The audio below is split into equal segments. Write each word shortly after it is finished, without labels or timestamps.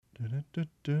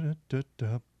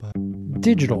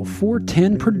Digital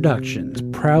 410 Productions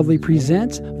proudly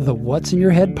presents the What's in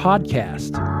Your Head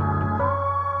podcast.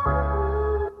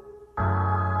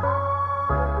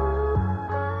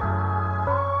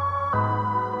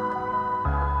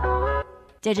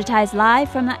 Digitized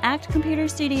live from the ACT Computer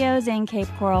Studios in Cape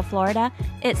Coral, Florida,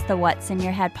 it's the What's in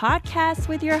Your Head podcast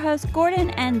with your hosts Gordon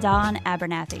and Don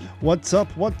Abernathy. What's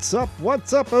up,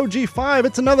 OG5?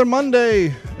 It's another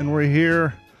Monday, and we're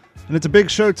here. And it's a big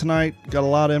show tonight. Got a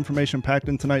lot of information packed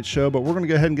in tonight's show, but we're going to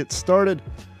go ahead and get started.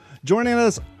 Joining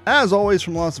us, as always,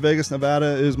 from Las Vegas, Nevada,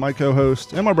 is my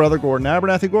co-host and my brother, Gordon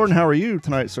Abernathy. Gordon, how are you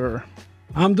tonight, sir?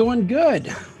 I'm doing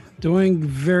good. Doing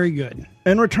very good.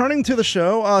 And returning to the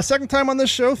show, second time on this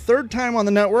show, third time on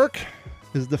the network,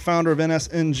 is the founder of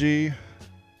NSNG.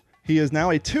 He is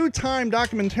now a two-time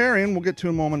documentarian, we'll get to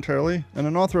him momentarily, and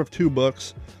an author of two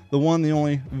books, the one, the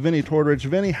only, Vinny Tortorich.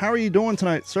 Vinny, how are you doing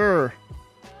tonight, sir?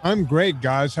 I'm great,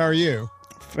 guys. How are you?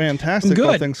 Fantastic,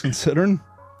 all things considered.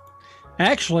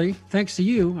 Actually, thanks to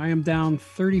you, I am down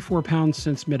 34 pounds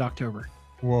since mid-October.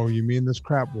 Whoa, you mean this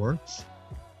crap works?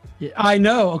 Yeah, I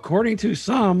know. According to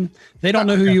some, they don't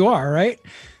know who you are, right?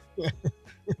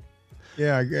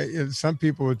 Yeah, some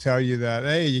people would tell you that,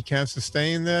 hey, you can't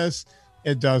sustain this.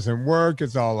 It doesn't work.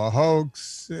 It's all a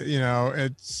hoax.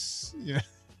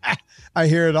 I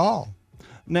hear it all.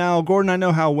 Now, Gordon, I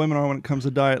know how women are when it comes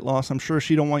to diet loss. I'm sure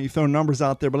she don't want you throwing numbers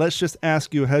out there, but let's just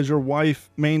ask you, has your wife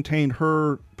maintained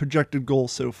her projected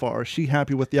goals so far? Is she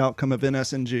happy with the outcome of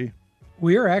NSNG?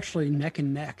 We are actually neck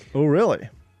and neck. Oh, really?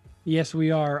 Yes,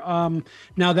 we are.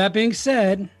 Now, that being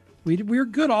said, we were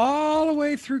good all the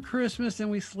way through Christmas,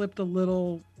 and we slipped a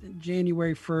little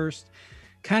January 1st.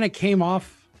 Kind of came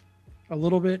off a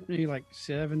little bit, maybe like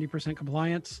 70%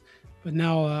 compliance, but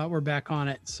now we're back on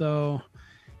it. So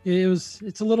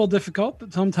it's a little difficult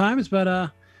sometimes,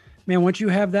 but man, once you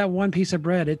have that one piece of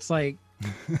bread, it's like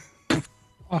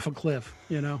off a cliff,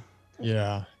 you know?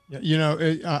 Yeah.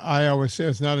 I always say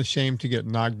it's not a shame to get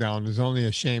knocked down. It's only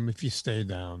a shame if you stay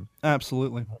down.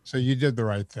 Absolutely. So you did the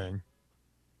right thing.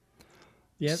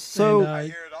 Yes. So I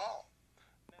hear it all.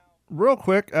 Real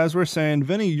quick, as we're saying,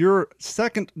 Vinny, your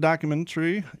second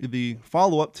documentary, the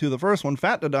follow-up to the first one,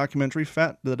 Fat the documentary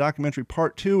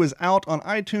part 2 is out on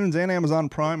iTunes and Amazon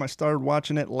Prime. I started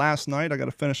watching it last night. I got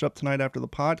to finish up tonight after the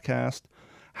podcast.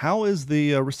 How is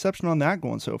the reception on that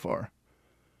going so far?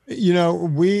 You know,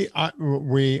 we're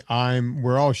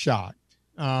all shocked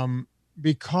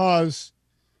because,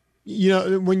 you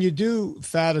know, when you do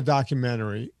Fat a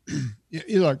documentary,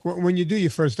 look, when you do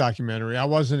your first documentary, I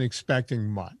wasn't expecting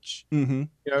much. Mm-hmm.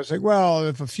 You know, it's like, well,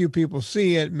 if a few people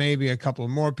see it, maybe a couple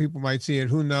more people might see it.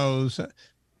 Who knows?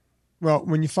 Well,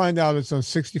 when you find out it's on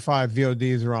 65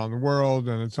 VODs around the world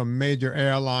and it's on major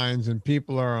airlines and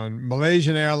people are on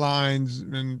Malaysian Airlines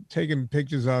and taking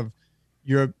pictures of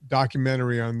your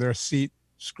documentary on their seat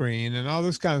screen and all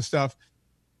this kind of stuff,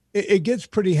 it gets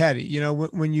pretty heady. You know,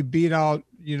 when you beat out,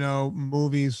 you know,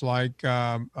 movies like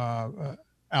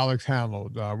Alex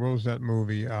Honnold, what was that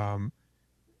movie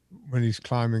when he's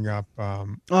climbing up?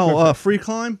 Free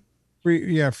Climb?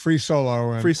 Free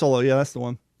Solo. Free Solo, yeah, that's the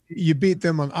one. You beat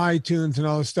them on iTunes and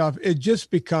all this stuff. It just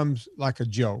becomes like a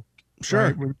joke. Sure.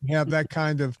 Right? When you have that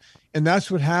kind of, and that's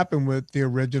what happened with the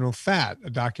original Fat, a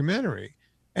documentary.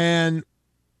 And,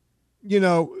 you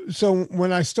know, so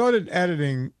when I started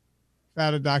editing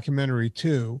Fat a Documentary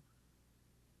 2,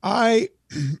 I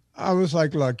was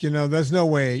like, look, you know, there's no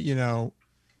way, you know,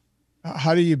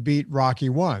 how do you beat Rocky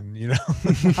 1? You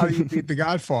know, how do you beat The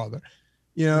Godfather?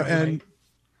 You know, Right.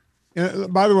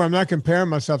 and by the way, I'm not comparing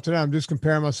myself to that. I'm just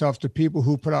comparing myself to people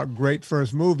who put out great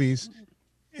first movies.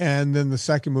 And then the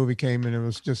second movie came and it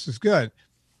was just as good.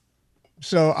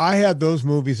 So I had those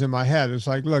movies in my head. It's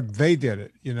like, look, they did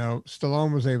it. You know,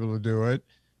 Stallone was able to do it.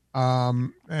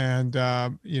 Mario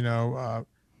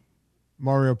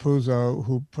Puzo,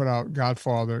 who put out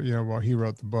Godfather, you know, well, he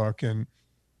wrote the book and,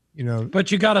 you know.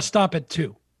 But you got to stop at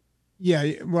 2.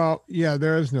 Yeah. Well, yeah,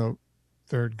 there is no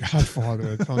third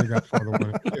Godfather. It's only Godfather 1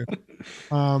 and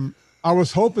 2. I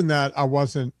was hoping that I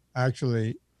wasn't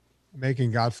actually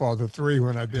making Godfather 3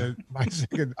 when I did my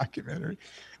second documentary.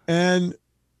 And,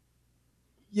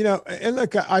 you know, and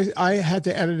look, I had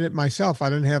to edit it myself. I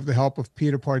didn't have the help of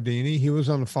Peter Pardini. He was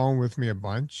on the phone with me a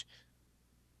bunch.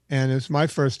 And it's my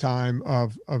first time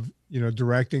of you know,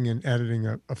 directing and editing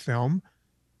a film.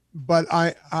 But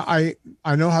I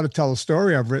know how to tell a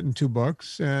story. I've written 2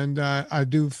 books and I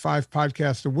do 5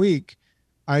 podcasts a week.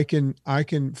 I can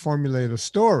formulate a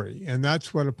story, and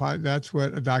that's what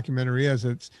a documentary is.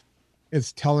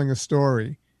 It's telling a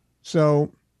story.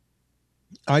 So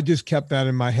I just kept that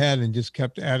in my head and just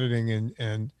kept editing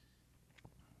and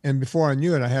And before I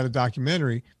knew it, I had a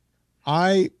documentary.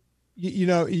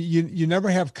 You never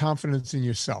have confidence in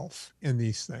yourself in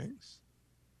these things.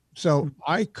 So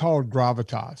I called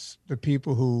Gravitas, the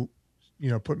people who,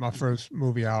 put my first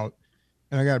movie out,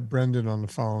 and I got Brendan on the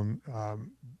phone.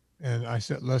 And I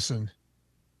said, listen,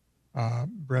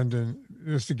 Brendan,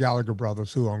 it's the Gallagher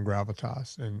brothers who own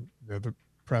Gravitas, and they're the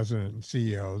president and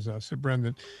CEOs. I said,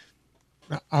 Brendan,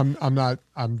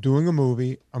 I'm doing a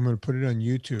movie. I'm going to put it on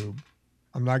YouTube.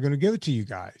 I'm not going to give it to you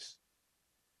guys.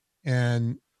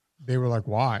 And they were like,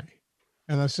 why?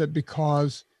 And I said,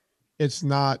 because it's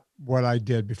not what I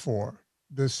did before.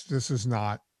 This is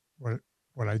not what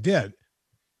I did.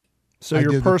 So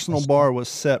your personal bar was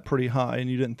set pretty high, and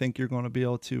you didn't think you're going to be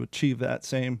able to achieve that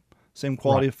same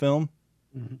quality of film.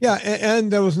 Mm-hmm. Yeah.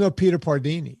 And there was no Peter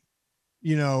Pardini,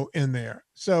 in there.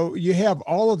 So you have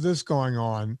all of this going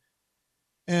on.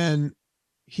 And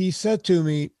he said to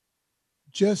me,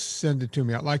 just send it to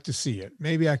me. I'd like to see it.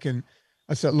 Maybe I can.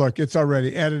 I said, look, it's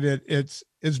already edited. It's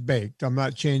baked. I'm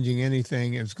not changing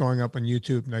anything. It's going up on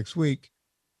YouTube next week.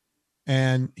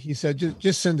 And he said,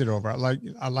 just send it over. I'd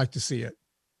like to see it.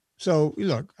 So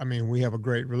look, I mean, we have a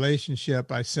great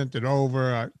relationship. I sent it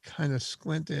over. I kind of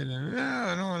squinted and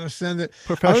I don't want to send it.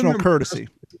 Professional courtesy.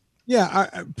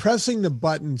 Yeah. Pressing the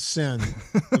button send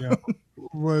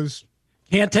was.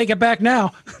 Can't take it back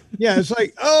now. Yeah. It's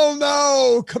like, oh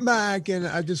no, come back. And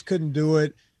I just couldn't do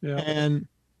it. Yeah. And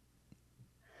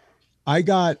I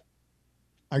got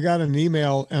an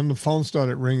email and the phone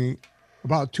started ringing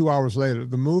about 2 hours later.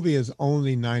 The movie is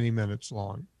only 90 minutes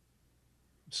long.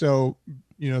 So,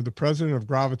 the president of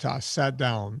Gravitas sat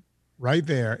down right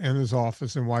there in his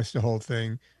office and watched the whole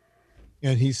thing.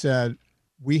 And he said,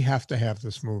 we have to have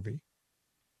this movie.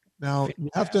 Now,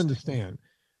 you have to understand,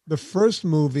 the first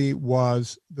movie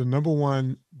was the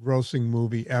 #1 grossing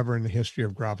movie ever in the history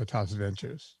of Gravitas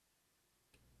Ventures.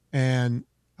 And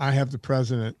I have the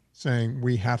president saying,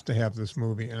 we have to have this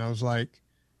movie. And I was like,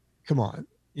 come on,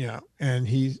 and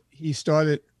he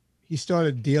started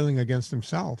dealing against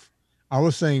himself. I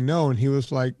was saying no. And he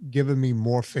was like giving me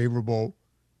more favorable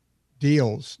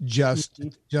deals just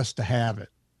to have it.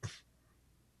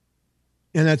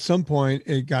 And at some point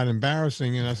it got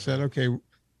embarrassing. And I said, okay,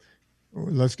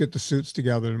 let's get the suits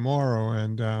together tomorrow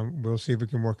and we'll see if we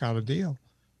can work out a deal.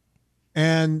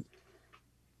 And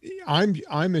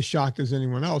I'm as shocked as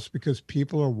anyone else because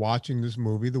people are watching this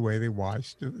movie the way they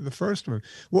watched the first one.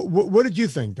 What did you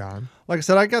think, Don? Like I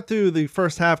said, I got through the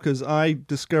first half because I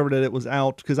discovered that it was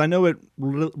out because I know it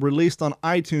released on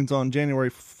iTunes on January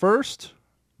 1st.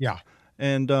 Yeah.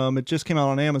 And it just came out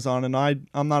on Amazon, and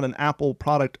I'm not an Apple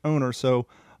product owner, so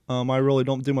I really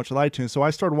don't do much with iTunes. So I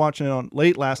started watching it on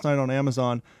late last night on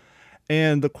Amazon,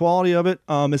 and the quality of it,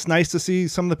 it's nice to see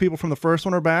some of the people from the first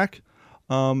one are back.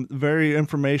 Very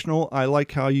informational. I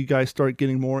like how you guys start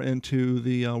getting more into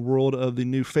the world of the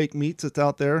new fake meats that's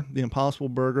out there, the Impossible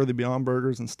Burger, the Beyond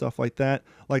Burgers, and stuff like that.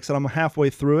 Like I said, I'm halfway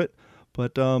through it,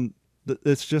 but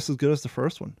it's just as good as the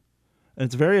first one. And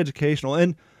it's very educational.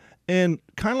 And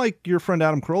kind of like your friend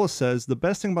Adam Carolla says, the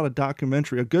best thing about a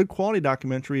documentary, a good quality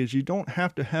documentary, is you don't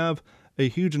have to have a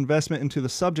huge investment into the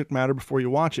subject matter before you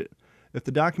watch it. If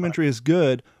the documentary is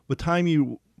good, by the time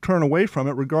you turn away from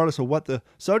it, regardless of what the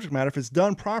subject matter, if it's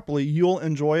done properly, you'll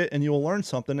enjoy it and you'll learn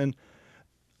something. And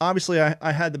obviously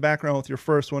I had the background with your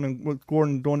first one and with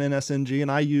Gordon doing NSNG, and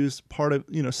I used part of,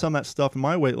 some of that stuff in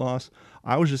my weight loss.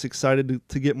 I was just excited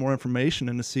to get more information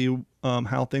and to see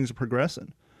how things are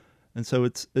progressing. And so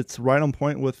it's right on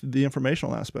point with the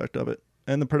informational aspect of it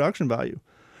and the production value.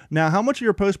 Now, how much of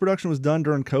your post-production was done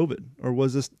during COVID, or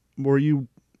was this, were you,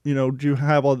 do you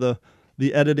have all the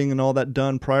editing and all that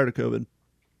done prior to COVID?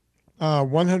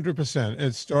 100%.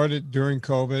 It started during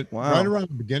COVID, Wow. Right around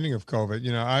the beginning of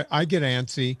COVID. I get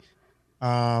antsy.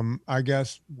 I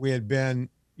guess we had been,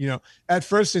 at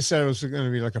first they said it was going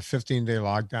to be like a 15-day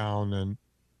lockdown, and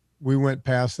we went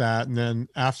past that. And then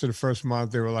after the first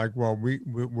month, they were like, well,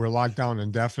 we're locked down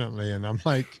indefinitely. And I'm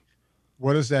like,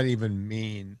 what does that even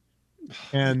mean?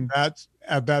 And that's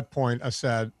at that point I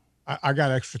said, I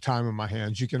got extra time in my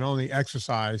hands. You can only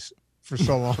exercise for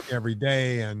so long every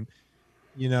day. And,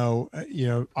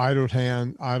 idle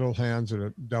hands at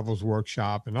a devil's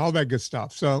workshop and all that good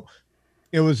stuff. So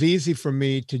it was easy for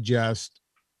me to just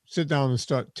sit down and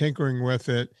start tinkering with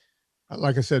it.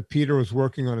 Like I said, Peter was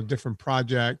working on a different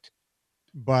project,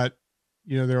 but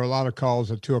there were a lot of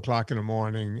calls at 2:00 in the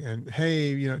morning, and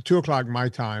hey, 2:00 my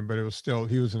time, but it was still,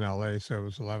 he was in LA. So it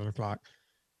was 11 o'clock,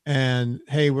 and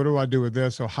hey, what do I do with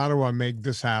this? Or how do I make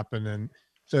this happen? And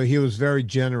so he was very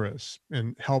generous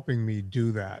in helping me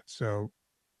do that. So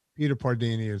Peter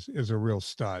Pardini is a real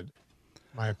stud,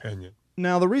 my opinion.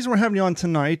 Now, the reason we're having you on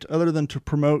tonight, other than to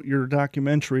promote your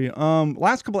documentary,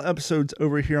 last couple of episodes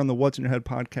over here on the What's in Your Head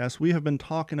podcast, we have been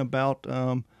talking about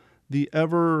the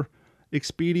ever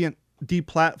expedient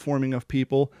deplatforming of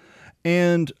people.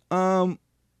 And to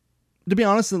be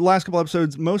honest, in the last couple of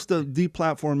episodes, most of the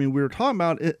deplatforming we were talking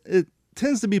about, it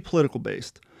tends to be political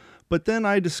based. But then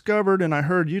I discovered, and I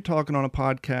heard you talking on a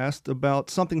podcast about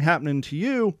something happening to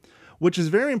you, which is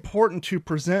very important to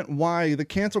present why the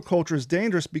cancel culture is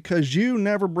dangerous, because you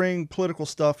never bring political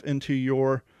stuff into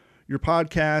your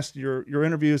podcast, your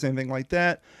interviews, anything like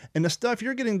that. And the stuff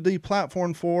you're getting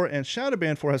deplatformed for and shadow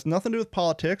banned for has nothing to do with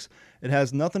politics. It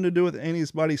has nothing to do with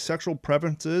anybody's sexual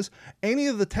preferences, any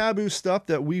of the taboo stuff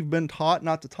that we've been taught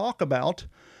not to talk about.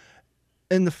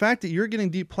 And the fact that you're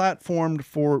getting deplatformed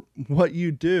for what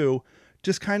you do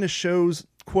just kind of shows,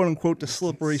 quote unquote, the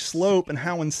slippery slope and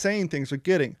how insane things are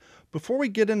getting. Before we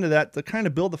get into that, to kind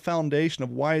of build the foundation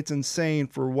of why it's insane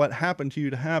for what happened to you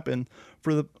to happen,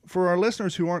 for our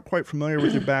listeners who aren't quite familiar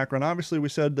with your background, obviously we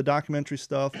said the documentary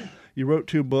stuff, you wrote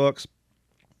 2 books,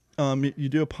 you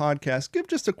do a podcast. Give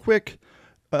just a quick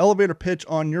elevator pitch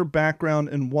on your background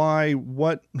and why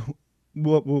what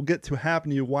will get to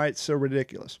happen to you, why it's so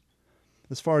ridiculous,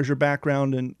 as far as your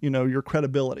background and, your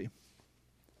credibility.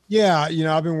 Yeah,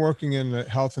 I've been working in the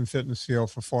health and fitness field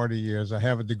for 40 years. I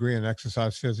have a degree in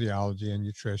exercise physiology and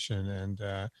nutrition,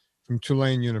 and from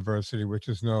Tulane University, which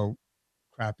is no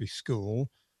crappy school.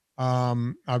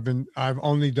 I've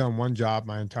only done one job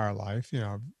my entire life.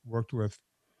 I've worked with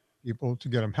people to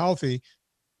get them healthy.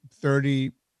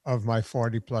 30 of my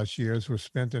 40 plus years were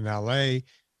spent in LA,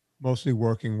 mostly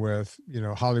working with,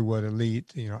 Hollywood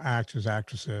elite, actors,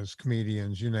 actresses,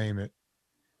 comedians, you name it.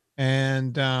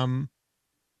 And,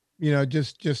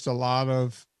 just a lot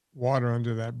of water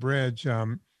under that bridge.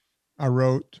 I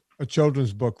wrote a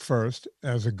children's book first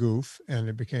as a goof, and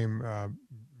it became,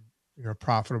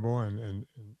 profitable and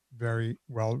very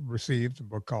well received, a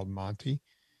book called Monty.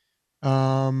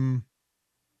 And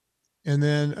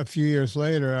then a few years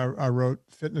later, I wrote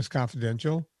Fitness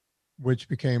Confidential, which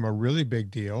became a really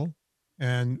big deal.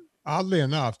 And oddly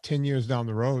enough, 10 years down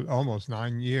the road, almost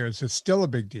 9 years, it's still a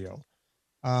big deal.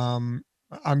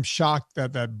 I'm shocked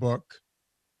that that book,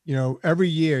 every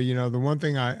year, the one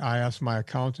thing I ask my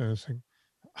accountant is, like,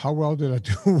 how well did I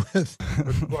do with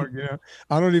the book?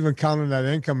 I don't even count on that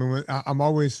income. And I'm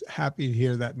always happy to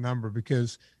hear that number,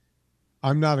 because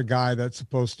I'm not a guy that's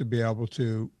supposed to be able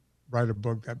to write a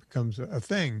book that becomes a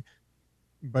thing,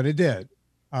 but it did.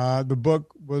 The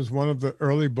book was one of the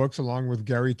early books, along with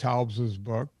Gary Taubes's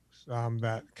books,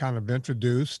 that kind of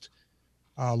introduced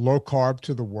low carb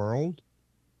to the world.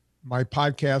 My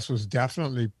podcast was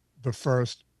definitely the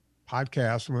first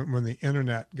podcast when the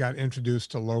internet got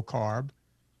introduced to low carb.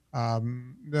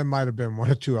 There might have been 1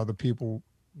 or 2 other people,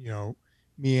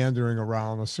 meandering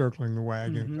around or circling the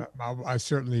wagon. Mm-hmm. I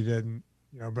certainly didn't,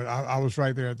 but I was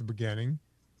right there at the beginning.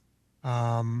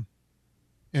 And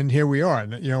here we are.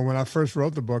 And, when I first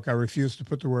wrote the book, I refused to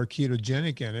put the word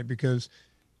ketogenic in it, because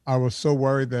I was so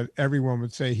worried that everyone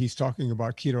would say he's talking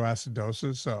about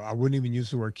ketoacidosis. So I wouldn't even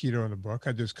use the word keto in the book.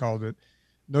 I just called it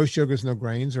no sugars, no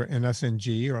grains, or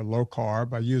NSNG, or low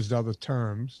carb. I used other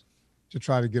terms to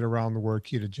try to get around the word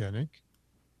ketogenic.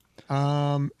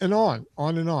 And on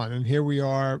and on. And here we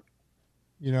are,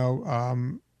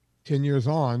 10 years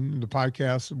on the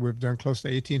podcast. We've done close to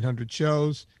 1,800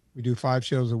 shows. We do 5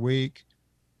 shows a week.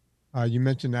 You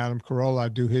mentioned Adam Carolla. I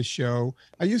do his show.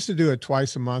 I used to do it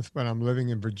twice a month, but I'm living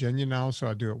in Virginia now, so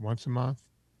I do it once a month.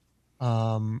 But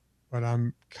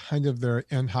I'm kind of their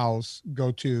in-house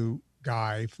go-to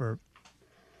guy for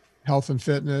health and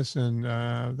fitness and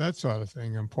that sort of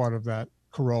thing. I'm part of that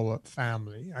Carolla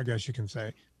family, I guess you can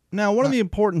say. Now, one of the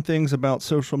important things about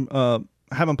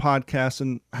having podcasts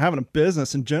and having a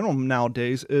business in general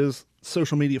nowadays is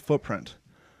social media footprint.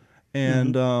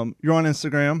 And you're on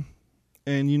Instagram,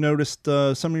 and you noticed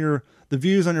some of the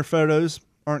views on your photos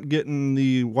aren't getting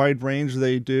the wide range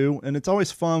they do. And it's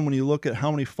always fun when you look at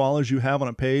how many followers you have on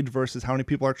a page versus how many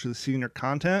people are actually seeing your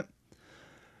content.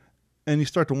 And you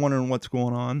start to wondering what's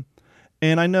going on.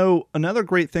 And I know another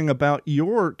great thing about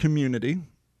your community,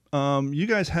 you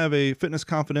guys have a Fitness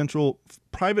Confidential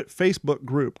private Facebook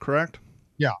group, correct?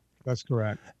 Yeah, that's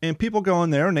correct. And people go in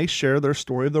there and they share their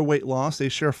story of their weight loss. They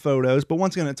share photos. But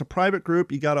once again, it's a private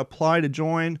group. You got to apply to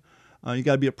join. You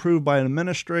got to be approved by an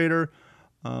administrator.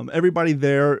 Everybody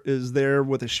there is there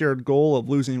with a shared goal of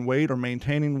losing weight or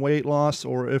maintaining weight loss,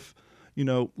 or if,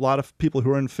 a lot of people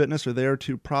who are in fitness are there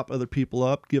to prop other people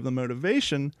up, give them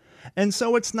motivation. And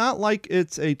so it's not like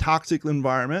it's a toxic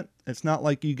environment. It's not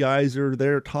like you guys are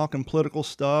there talking political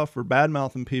stuff or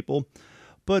bad-mouthing people.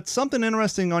 But something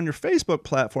interesting on your Facebook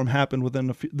platform happened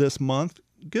within this month.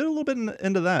 Get a little bit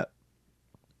into that.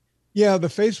 Yeah, the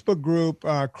Facebook group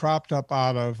cropped up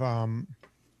out of, and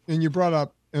you brought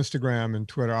up Instagram and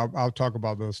Twitter. I'll talk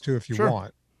about those too if you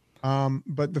want.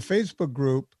 But the Facebook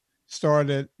group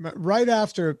started right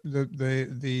after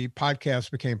the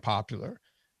podcast became popular.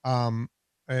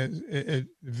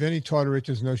 Vinny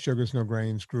Tortorich's No Sugars, No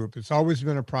Grains group. It's always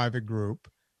been a private group,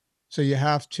 so you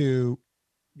have to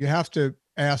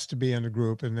ask to be in the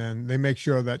group, and then they make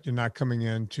sure that you're not coming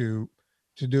in to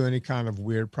do any kind of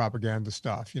weird propaganda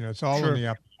stuff. You know, it's all in the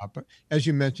app. But as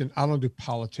you mentioned, I don't do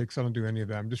politics. I don't do any of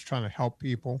that. I'm just trying to help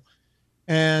people.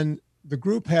 And the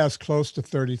group has close to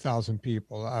 30,000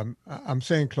 people. I'm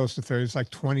saying close to 30. It's like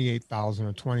 28,000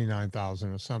 or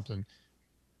 29,000 or something.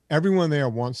 Everyone there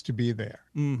wants to be there.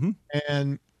 Mm-hmm.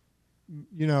 And,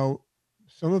 you know,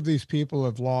 some of these people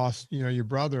have lost, you know, your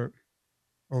brother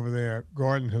over there,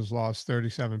 Gordon, has lost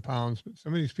 37 pounds, but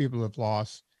some of these people have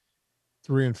lost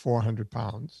 300 and 400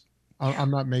 pounds. I'm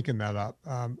not making that up.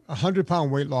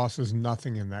 100-pound weight loss is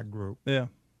nothing in that group. Yeah.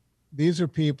 These are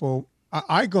people,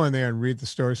 I go in there and read the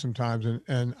story sometimes,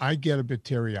 and I get a bit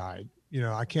teary-eyed. You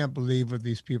know, I can't believe what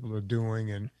these people are doing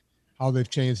and how they've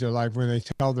changed their life when they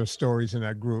tell their stories in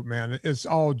that group, man. It's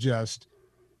all just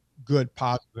good,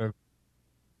 positive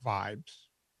vibes,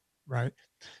 right?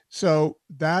 So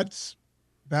that's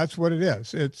what it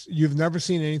is. You've never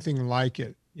seen anything like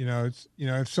it. You know,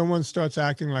 if someone starts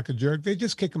acting like a jerk, they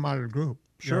just kick them out of the group.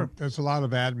 Sure. You know, there's a lot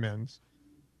of admins.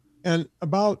 And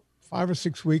about 5 or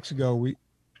 6 weeks ago,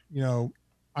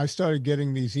 I started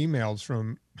getting these emails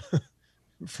from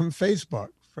Facebook.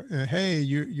 Hey,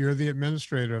 you're the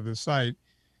administrator of the site.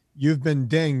 You've been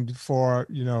dinged for,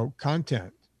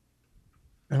 content.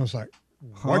 And I was like,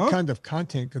 what kind of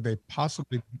content could they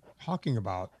possibly be talking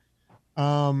about?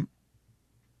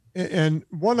 And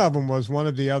one of them was one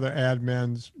of the other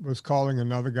admins was calling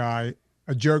another guy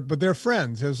a jerk, but they're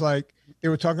friends. It was like they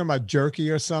were talking about jerky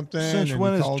or something. Since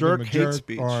when is jerk hate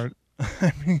speech? Or,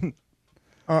 I mean,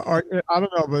 or I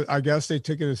don't know, but I guess they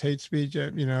took it as hate speech,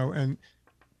 And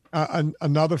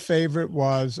another favorite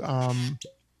was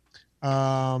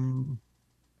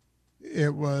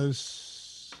it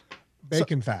was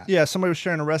bacon fat. Yeah, somebody was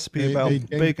sharing a recipe about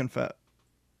bacon fat.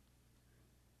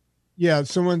 Yeah,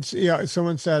 someone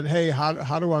said, "Hey,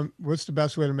 what's the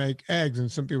best way to make eggs?"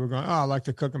 And some people were going, "Oh, I like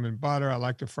to cook them in butter. I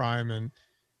like to fry them in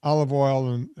olive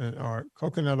oil or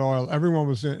coconut oil." Everyone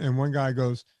was and one guy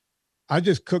goes, "I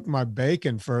just cook my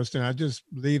bacon first, and I just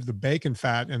leave the bacon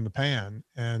fat in the pan."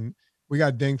 And we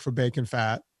got dinged for bacon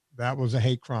fat. That was a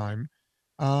hate crime.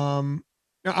 Now,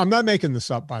 I'm not making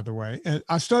this up, by the way. And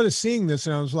I started seeing this,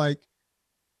 and I was like,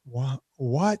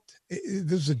 What?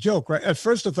 This is a joke, right? At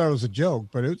first, I thought it was a joke,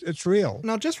 but it's real.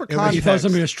 Now, just for context, you thought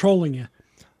somebody was trolling you.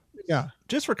 Yeah.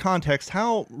 Just for context,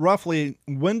 how many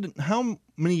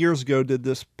years ago did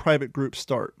this private group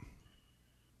start?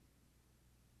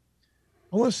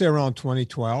 I want to say around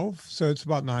 2012, so it's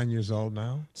about 9 years old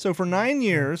now. So for 9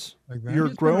 years, you're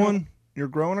growing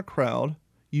a crowd.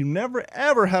 You never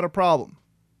ever had a problem.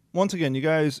 Once again, you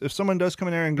guys, if someone does come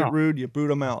in there and get rude, you boot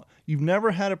them out. You've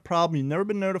never had a problem. You've never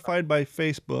been notified by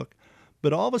Facebook.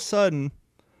 But all of a sudden,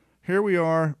 here we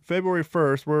are, February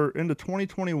 1st. We're into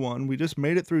 2021. We just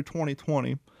made it through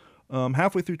 2020.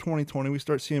 Halfway through 2020, we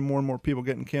start seeing more and more people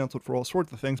getting canceled for all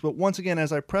sorts of things. But once again,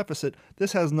 as I preface it,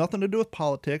 this has nothing to do with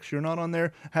politics. You're not on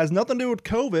there. Has nothing to do with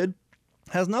COVID.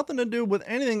 Has nothing to do with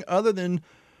anything other than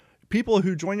people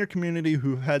who join your community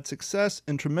who had success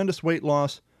and tremendous weight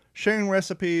loss, sharing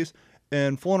recipes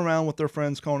and fooling around with their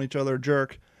friends, calling each other a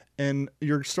jerk, and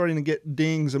you're starting to get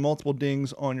dings and multiple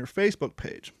dings on your Facebook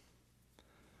page.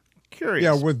 Curious.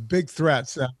 Yeah, with big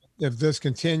threats. If this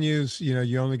continues,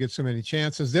 you only get so many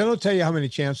chances. They don't tell you how many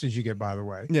chances you get, by the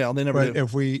way. Yeah, they never do.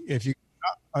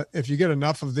 If you get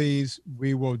enough of these,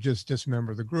 we will just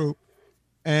dismember the group.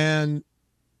 And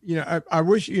I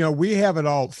wish we have it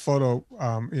all photo.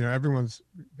 Everyone's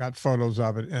got photos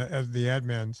of it as the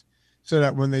admins, so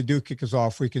that when they do kick us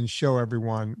off, we can show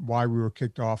everyone why we were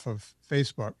kicked off of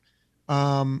Facebook.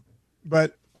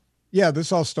 But yeah,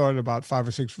 this all started about 5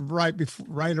 or 6,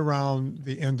 right around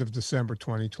the end of December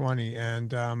 2020.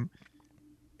 And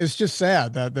it's just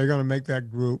sad that they're going to make that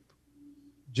group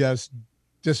just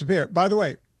disappear. By the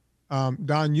way,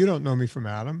 Don, you don't know me from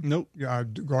Adam. Nope.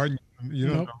 Gordon, you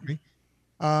don't know me.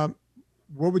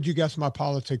 What would you guess my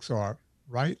politics are?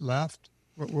 Right, left?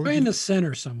 What in the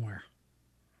center somewhere.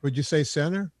 Would you say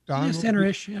center, Don? Yeah,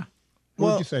 center-ish, yeah.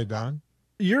 What would you say, Don?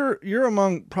 You're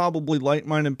among probably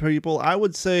like-minded people. I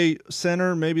would say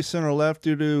center, maybe center-left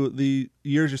due to the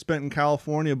years you spent in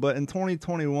California. But in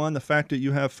 2021, the fact that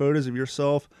you have photos of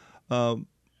yourself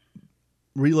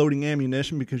reloading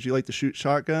ammunition because you like to shoot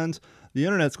shotguns, the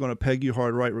internet's going to peg you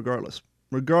hard right regardless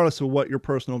of what your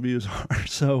personal views are.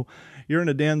 So you're in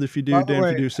a damned if you do, damned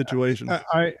if you do situation.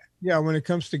 When it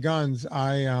comes to guns,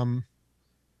 I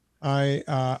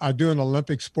do an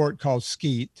Olympic sport called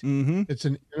skeet. Mm-hmm. It's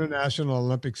an international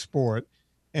Olympic sport,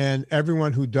 and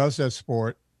everyone who does that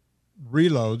sport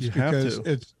reloads because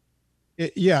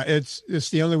it's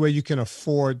the only way you can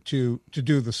afford to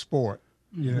do the sport.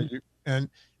 Mm-hmm. And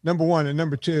number one, and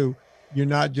number two, you're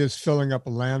not just filling up a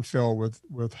landfill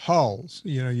with hulls.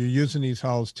 You're using these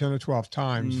hulls 10 or 12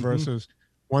 times versus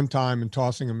one time and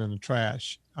tossing them in the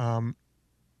trash.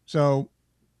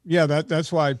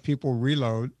 That's why people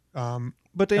reload.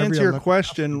 But to answer your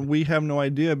question, we have no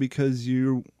idea because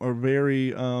you are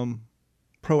very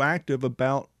proactive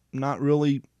about not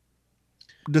really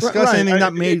discuss anything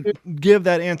that may give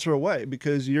that answer away,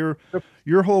 because your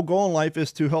whole goal in life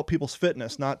is to help people's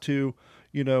fitness, not to,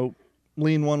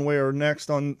 lean one way or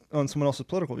next on someone else's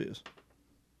political views.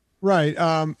 Right.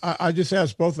 I just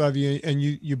asked both of you, and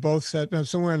you both said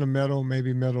somewhere in the middle,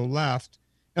 maybe middle left.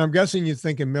 And I'm guessing you're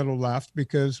thinking middle left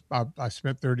because I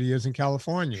spent 30 years in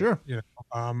California. Sure.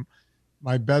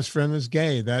 My best friend is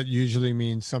gay. That usually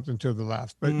means something to the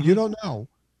left, but you don't know.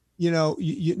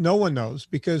 No one knows,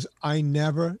 because I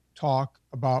never talk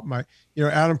about my,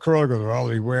 Adam Carolla goes, well,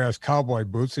 he wears cowboy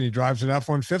boots and he drives an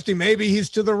F-150. Maybe he's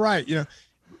to the right.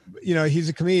 He's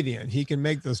a comedian. He can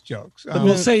make those jokes. But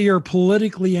we'll say you're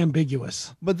politically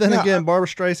ambiguous. But then again, Barbara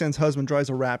Streisand's husband drives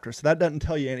a Raptor, so that doesn't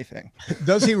tell you anything.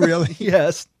 Does he really?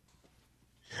 Yes.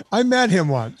 I met him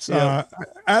once. Yeah.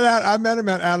 I met him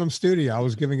at Adam's studio. I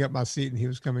was giving up my seat and he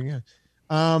was coming in.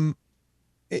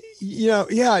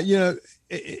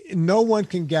 No one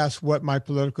can guess what my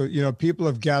political, people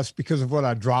have guessed because of what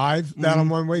I drive that I'm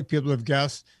one way. People have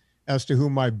guessed as to who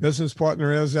my business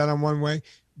partner is that I'm one way,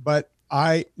 but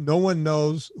no one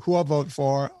knows who I vote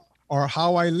for or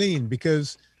how I lean,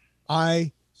 because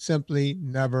I simply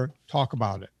never talk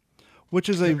about it. Which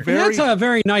is that's a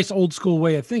very nice old school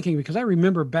way of thinking, because I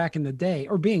remember back in the day,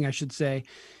 I should say,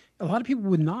 a lot of people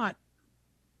would not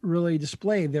really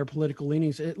display their political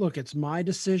leanings. It's my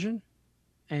decision,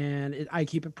 and I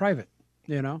keep it private,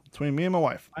 between me and my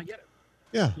wife. I get it.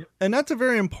 Yeah. And that's a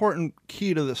very important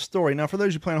key to the story. Now, for those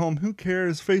of you playing at home, who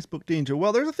cares? Facebook danger.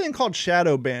 Well, there's a thing called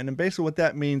shadow ban. And basically what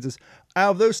that means is,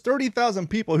 out of those 30,000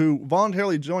 people who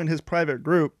voluntarily joined his private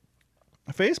group,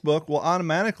 Facebook will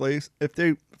automatically, if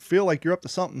they feel like you're up to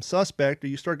something suspect or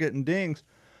you start getting dings,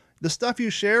 the stuff you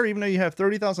share, even though you have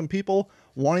 30,000 people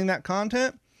wanting that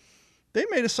content, they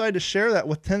may decide to share that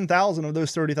with 10,000 of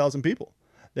those 30,000 people.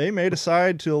 They may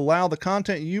decide to allow the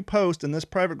content you post in this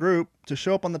private group to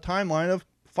show up on the timeline of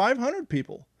 500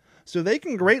 people. So they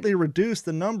can greatly reduce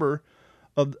the number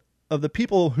of the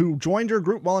people who joined your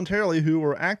group voluntarily, who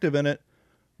were active in it,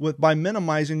 by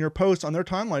minimizing your posts on their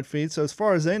timeline feed. So as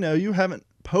far as they know, you haven't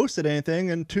posted anything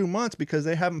in 2 months because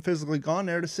they haven't physically gone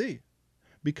there to see,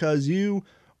 because you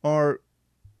are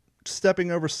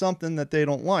stepping over something that they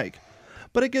don't like.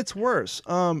 But it gets worse.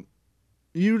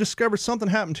 You discovered something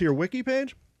happened to your wiki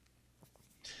page?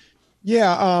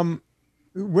 Yeah.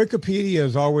 Wikipedia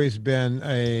has always been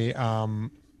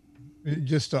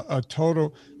just a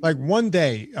total, like one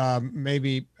day,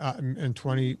 maybe in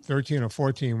 2013 or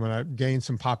 14, when I gained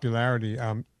some popularity,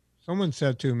 someone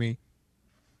said to me,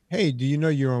 hey, do you know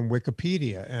you're on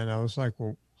Wikipedia? And I was like,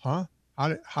 well, huh?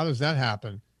 How does that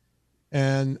happen?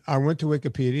 And I went to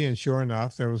Wikipedia, and sure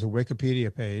enough, there was a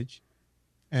Wikipedia page.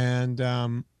 And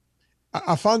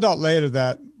I found out later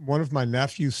that one of my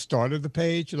nephews started the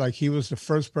page. Like, he was the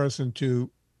first person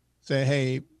to say,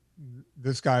 hey,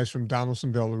 this guy's from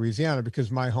Donaldsonville, Louisiana,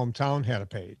 because my hometown had a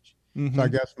page. So I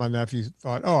guess my nephew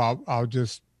thought, oh, I'll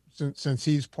just, since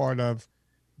he's part of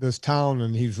this town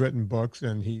and he's written books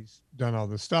and he's done all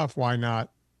this stuff, why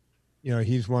not?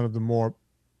 He's one of the more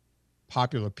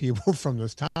popular people from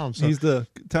this town. So he's the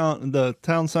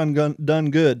town son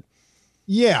done good.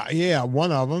 Yeah,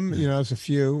 one of them. There's a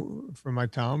few from my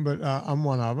town, but I'm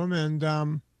one of them.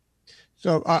 And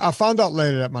so I found out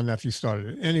later that my nephew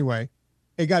started it. Anyway,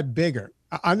 it got bigger.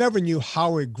 I never knew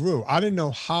how it grew. I didn't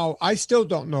know how. I still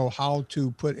don't know how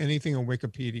to put anything on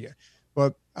Wikipedia,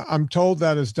 but I'm told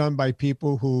that it's done by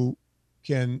people who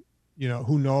can,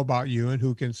 who know about you and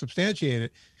who can substantiate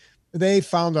it. They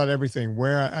found out everything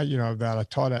where, that I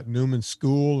taught at Newman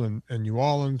School in New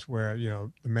Orleans, where,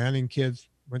 the Manning kids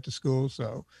went to school.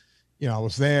 So, I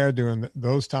was there during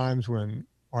those times when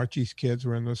Archie's kids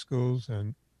were in those schools.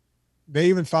 And they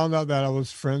even found out that I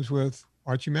was friends with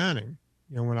Archie Manning,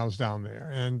 when I was down there.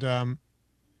 And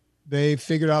they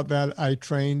figured out that I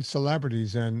trained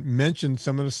celebrities and mentioned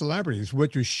some of the celebrities,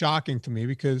 which was shocking to me,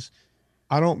 because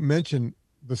I don't mention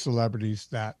the celebrities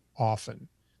that often.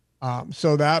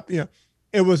 So that,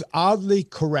 it was oddly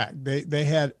correct. They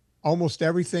had almost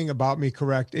everything about me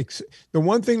correct. The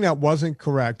one thing that wasn't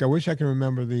correct, I wish I can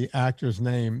remember the actor's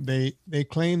name. They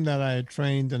claimed that I had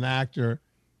trained an actor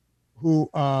who,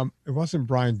 it wasn't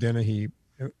Brian Dennehy.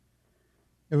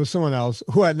 It was someone else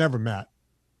who I'd never met.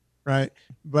 Right.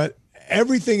 But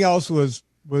everything else was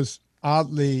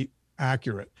oddly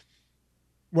accurate.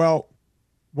 Well,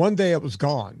 one day it was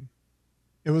gone.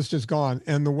 It was just gone.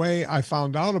 And the way I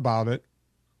found out about it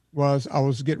was I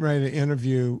was getting ready to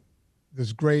interview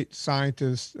this great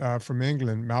scientist from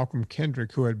England, Malcolm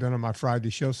Kendrick, who had been on my Friday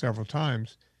show several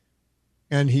times.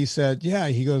 And he said, yeah,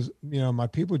 he goes, my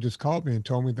people just called me and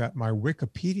told me that my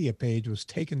Wikipedia page was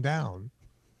taken down.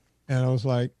 And I was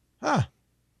like,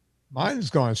 mine's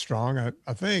going strong.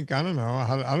 I think, I don't know.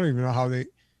 I don't even know how they,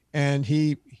 and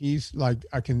he's like,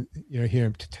 I can, hear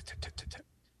him.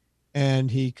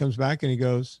 And he comes back and he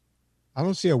goes, I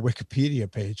don't see a Wikipedia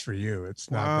page for you.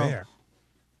 It's not there.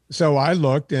 So I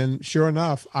looked, and sure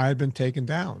enough, I had been taken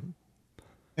down.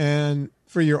 And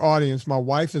for your audience, my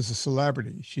wife is a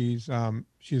celebrity. She's an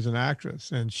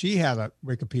actress, and she had a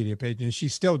Wikipedia page, and she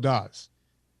still does.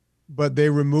 But they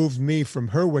removed me from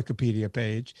her Wikipedia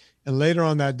page. And later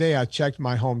on that day, I checked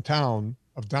my hometown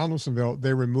of Donaldsonville.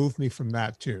 They removed me from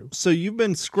that too. So you've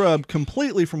been scrubbed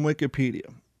completely from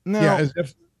Wikipedia. Now,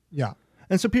 yeah.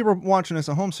 And so people are watching this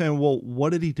at home saying, well,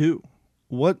 what did he do?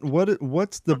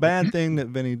 What's the bad thing that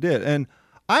Vinny did? And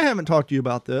I haven't talked to you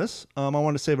about this. I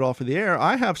want to save it all for the air.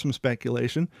 I have some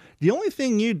speculation. The only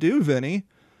thing you do, Vinny,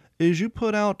 is you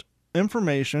put out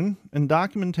information and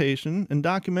documentation and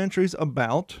documentaries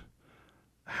about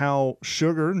how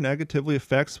sugar negatively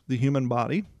affects the human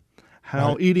body,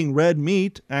 how eating red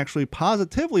meat actually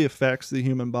positively affects the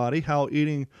human body, how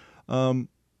eating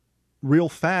real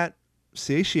fat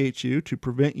satiates you to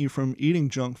prevent you from eating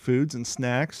junk foods and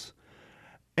snacks.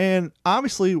 And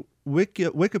obviously,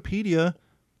 Wikipedia,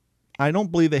 I don't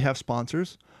believe they have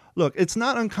sponsors. Look, it's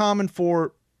not uncommon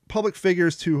for public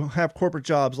figures to have corporate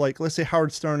jobs, like let's say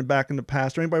Howard Stern back in the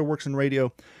past, or anybody who works in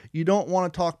radio. You don't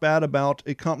want to talk bad about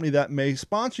a company that may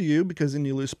sponsor you, because then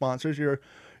you lose sponsors.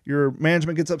 Your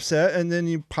management gets upset, and then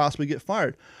you possibly get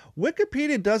fired.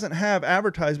 Wikipedia doesn't have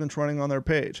advertisements running on their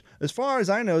page. As far as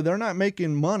I know, they're not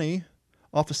making money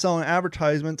off of selling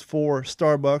advertisements for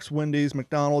Starbucks, Wendy's,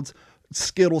 McDonald's,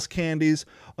 Skittles candies,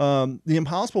 the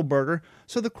Impossible Burger.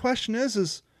 So the question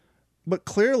is, but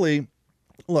clearly,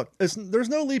 look, there's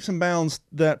no leaps and bounds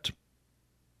that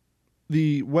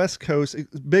the West Coast,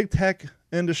 big tech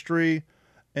industry,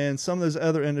 and some of those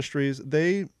other industries,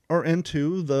 they are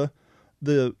into the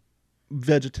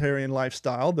vegetarian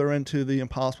lifestyle. They're into the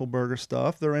Impossible Burger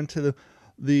stuff. They're into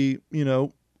the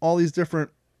all these different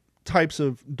types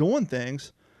of doing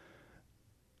things.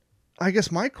 I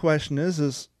guess my question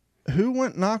is who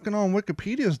went knocking on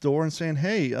Wikipedia's door and saying,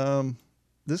 hey,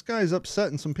 this guy's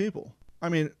upsetting some people? I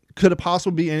mean, could it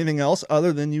possibly be anything else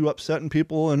other than you upsetting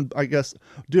people and, I guess,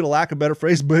 due to lack of better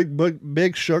phrase,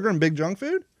 big sugar and big junk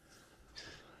food?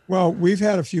 Well, we've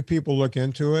had a few people look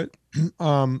into it.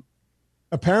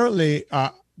 Apparently,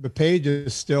 the page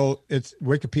is still, it's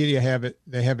Wikipedia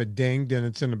they have it dinged, and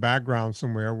it's in the background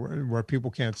somewhere where people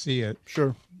can't see it.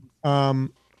 Sure.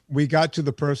 We got to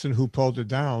the person who pulled it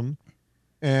down,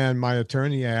 and my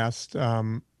attorney asked,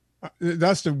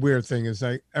 that's the weird thing, is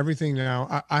like everything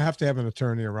now, I have to have an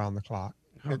attorney around the clock.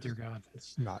 Oh, dear God.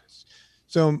 It's nuts.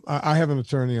 So I have an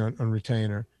attorney on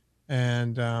retainer,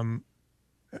 and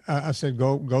I said,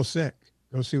 go sick,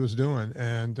 go see what's doing.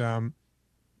 And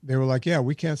they were like, yeah,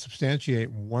 we can't substantiate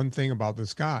one thing about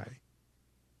this guy.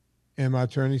 And my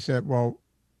attorney said, well,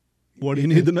 what do you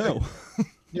need to know?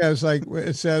 Yeah, it's like,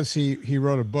 it says he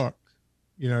wrote a book.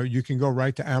 You can go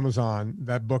right to Amazon.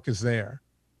 That book is there.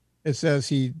 It says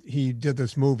he did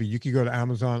this movie. You could go to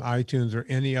Amazon, iTunes, or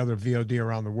any other VOD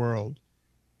around the world,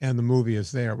 and the movie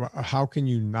is there. How can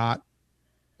you not?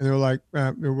 And they were like,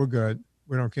 we're good.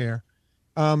 We don't care.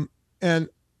 And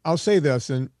I'll say this,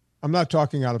 and I'm not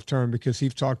talking out of turn because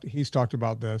he's talked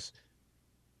about this.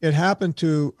 It happened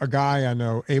to a guy I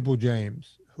know, Abel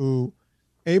James, who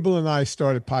Abel and I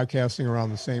started podcasting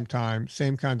around the same time,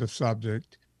 same kind of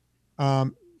subject.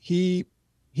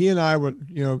 He and I were,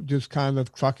 just kind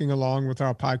of trucking along with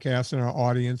our podcast and our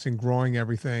audience and growing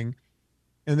everything.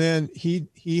 And then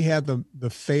he had the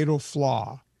fatal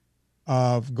flaw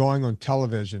of going on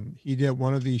television. He did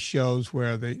one of these shows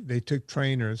where they took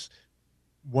trainers.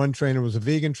 One trainer was a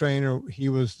vegan trainer. He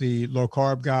was the low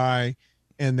carb guy,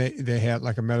 and they had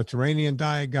like a Mediterranean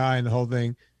diet guy and the whole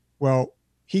thing. Well,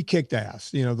 he kicked ass.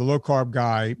 The low carb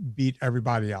guy beat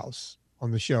everybody else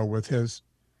on the show with his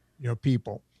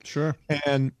people. Sure.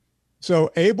 And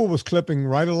so Abel was clipping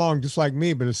right along just like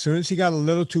me, but as soon as he got a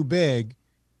little too big,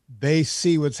 they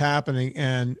see what's happening.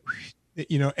 And,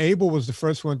 Abel was the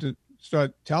first one to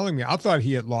start telling me. I thought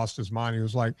he had lost his mind. He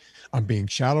was like, I'm being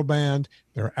shadow banned.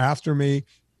 They're after me.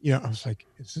 I was like,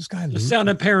 is this guy You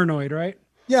sounded paranoid, right?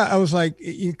 Yeah, I was like,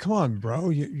 come on,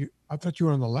 bro. I thought you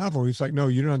were on the level. He's like, no,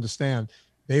 you don't understand.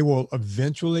 They will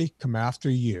eventually come after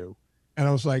you. And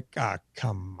I was like,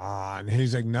 come on. And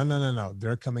he's like, no.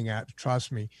 They're coming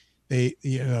trust me.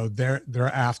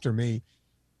 They're after me.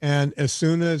 And as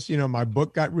soon as, my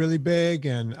book got really big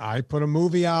and I put a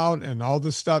movie out and all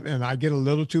this stuff and I get a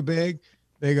little too big,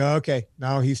 they go, okay,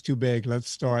 now he's too big. Let's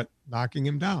start knocking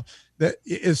him down.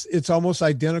 It's almost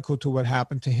identical to what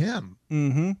happened to him.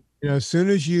 Mm-hmm. As soon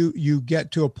as you get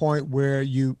to a point where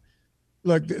you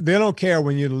look, they don't care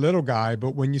when you're the little guy,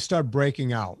 but when you start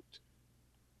breaking out,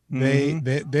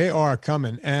 they are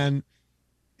coming. And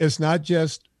it's not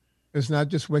just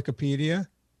Wikipedia.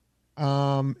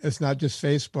 It's not just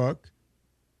Facebook.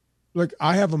 Look,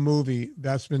 I have a movie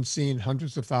that's been seen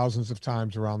hundreds of thousands of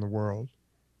times around the world,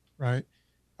 right?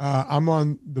 I'm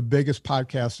on the biggest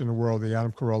podcast in the world, the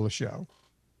Adam Carolla Show.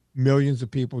 Millions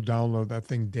of people download that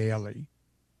thing daily.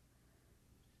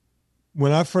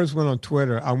 When I first went on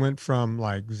Twitter, I went from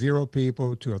like 0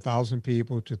 people to 1,000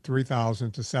 people to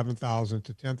 3,000 to 7,000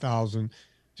 to 10,000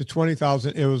 to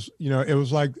 20,000. It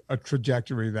was like a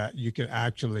trajectory that you could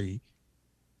actually,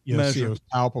 see. It was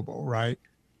palpable, right?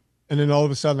 And then all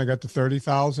of a sudden I got to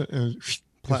 30,000 and it just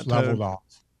leveled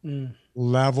off.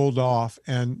 Leveled off.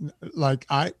 And like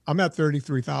I'm at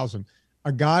 33,000.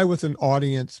 A guy with an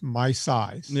audience my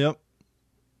size. Yep.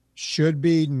 Should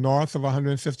be north of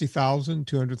 150,000,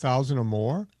 200,000 or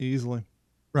more. Easily.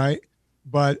 Right.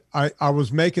 But I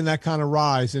was making that kind of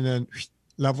rise and then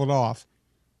leveled off.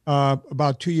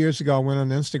 About 2 years ago, I went on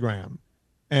Instagram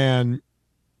and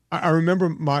I remember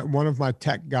one of my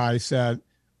tech guys said,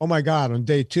 oh my God, on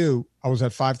day 2, I was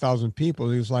at 5,000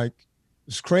 people. He was like,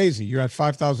 it's crazy. You're at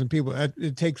 5,000 people.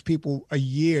 It takes people 2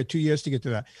 years to get to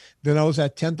that. Then I was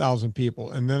at 10,000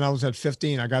 people. And then I was at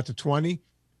 15. I got to 20.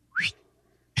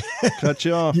 Cut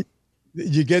you off.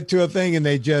 You get to a thing and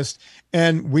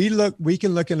we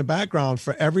can look in the background.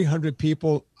 For every 100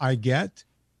 people I get,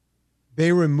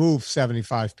 they remove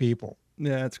 75 people.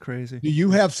 Yeah, it's crazy. Do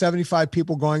you have 75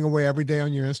 people going away every day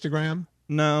on your Instagram?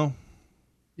 No.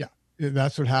 Yeah,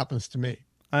 that's what happens to me.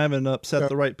 I haven't upset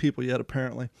the right people yet,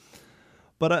 apparently.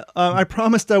 But I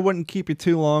promised I wouldn't keep you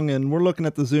too long, and we're looking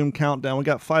at the Zoom countdown. We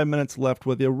got 5 minutes left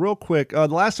with you. Real quick, the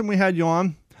last time we had you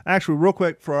on, actually, real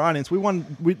quick for our audience,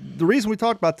 the reason we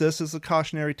talked about this is a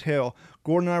cautionary tale.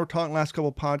 Gordon and I were talking last couple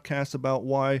of podcasts about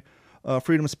why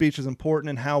freedom of speech is important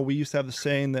and how we used to have the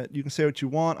saying that you can say what you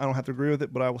want. I don't have to agree with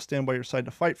it, but I will stand by your side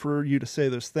to fight for you to say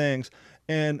those things.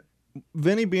 And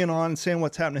Vinny being on and saying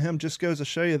what's happened to him just goes to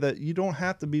show you that you don't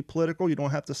have to be political. You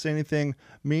don't have to say anything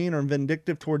mean or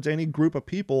vindictive towards any group of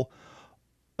people.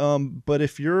 But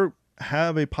if you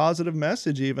have a positive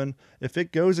message, even if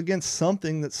it goes against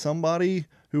something that somebody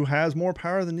who has more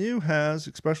power than you has,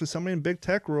 especially somebody in big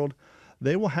tech world,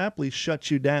 they will happily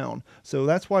shut you down. So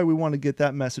that's why we want to get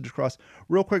that message across.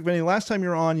 Real quick, Vinny, last time you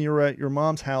were on, you were at your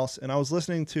mom's house, and I was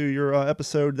listening to your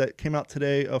episode that came out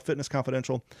today of Fitness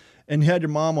Confidential, and you had your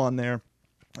mom on there,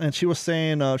 and she was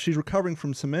saying she's recovering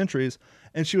from some injuries,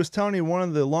 and she was telling you one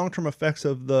of the long-term effects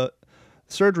of the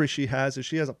surgery she has is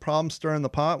she has a problem stirring the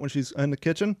pot when she's in the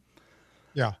kitchen.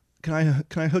 Yeah. Can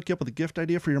I hook you up with a gift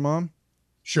idea for your mom?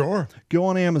 Sure. Go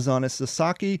on Amazon. It's the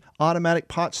Saki automatic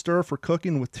pot stir for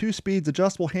cooking with 2 speeds,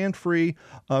 adjustable, hand-free,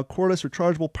 cordless,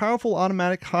 rechargeable, powerful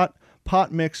automatic hot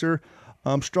pot mixer,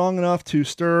 strong enough to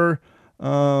stir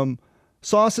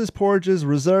sauces, porridges,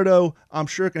 risotto. I'm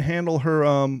sure it can handle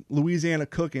her Louisiana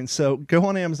cooking. So go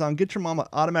on Amazon, get your mom an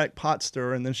automatic pot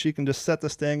stir, and then she can just set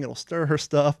this thing. It'll stir her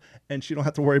stuff, and she don't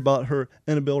have to worry about her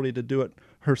inability to do it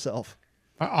herself.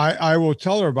 I will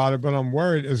tell her about it, but I'm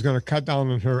worried it's going to cut down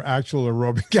on her actual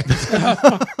aerobic.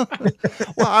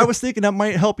 Well, I was thinking that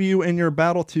might help you in your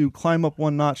battle to climb up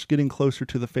one notch, getting closer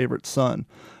to the favorite son.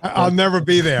 I'll never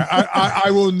be there. I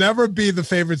will never be the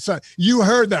favorite son. You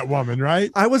heard that woman,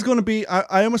 right? I was going to be,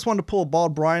 I almost wanted to pull a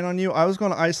Bald Brian on you. I was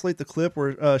going to isolate the clip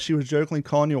where she was jokingly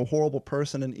calling you a horrible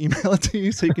person and email it to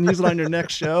you so you can use it on your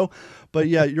next show. But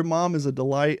yeah, your mom is a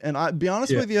delight. And I'll be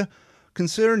honest with you,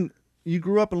 considering you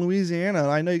grew up in Louisiana, and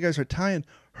I know you guys are Italian,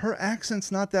 her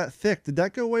accent's not that thick. Did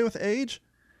that go away with age?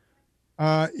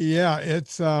 Yeah,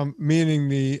 it's meaning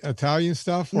the Italian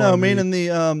stuff. No, meaning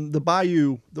the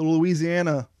Bayou, the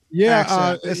Louisiana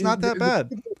accent. It's not that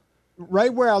bad.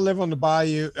 right where I live on the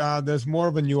bayou, there's more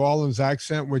of a New Orleans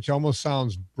accent, which almost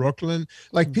sounds Brooklyn.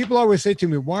 Like people always say to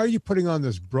me, "Why are you putting on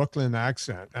this Brooklyn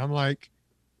accent?" I'm like,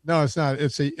 "No, it's not.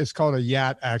 It's called a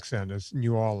Yat accent. It's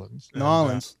New Orleans." New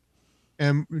Orleans.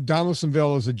 And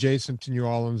Donaldsonville is adjacent to New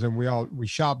Orleans, and we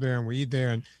shop there and we eat there,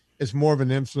 and it's more of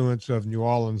an influence of New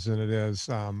Orleans than it is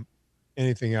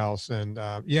anything else. And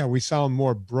yeah, we sound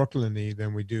more Brooklyn-y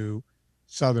than we do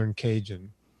Southern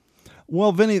Cajun.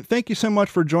 Well, Vinny, thank you so much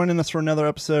for joining us for another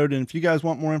episode. And if you guys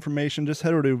want more information, just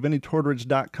head over to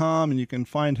vinnytortoridge.com and you can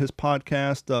find his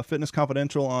podcast, Fitness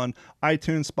Confidential, on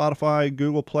iTunes, Spotify,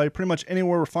 Google Play, pretty much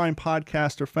anywhere where fine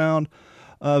podcasts are found.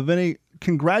 Vinny,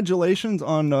 congratulations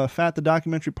on Fat the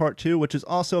Documentary Part 2, which is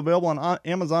also available on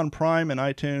Amazon Prime and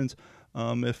iTunes.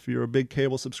 If you're a big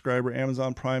cable subscriber,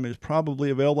 Amazon Prime is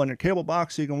probably available on your cable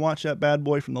box, so you can watch that bad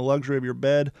boy from the luxury of your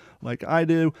bed like I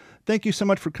do. Thank you so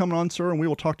much for coming on, sir, and we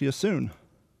will talk to you soon.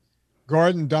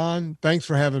 Gordon, Don, thanks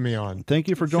for having me on. Thank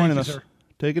you for joining us. Sir.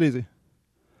 Take it easy.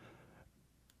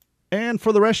 And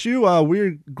for the rest of you,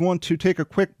 we're going to take a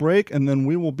quick break, and then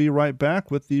we will be right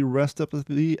back with the rest of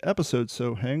the episode,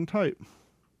 so hang tight.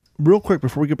 Real quick,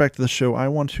 before we get back to the show, I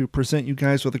want to present you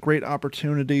guys with a great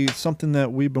opportunity, something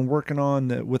that we've been working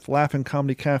on with Laughing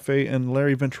Comedy Cafe and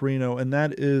Larry Venturino, and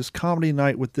that is Comedy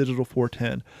Night with Digital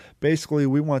 410. Basically,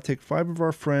 we want to take 5 of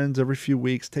our friends every few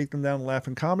weeks, take them down to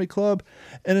Laughing Comedy Club,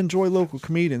 and enjoy local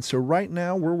comedians. So right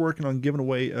now, we're working on giving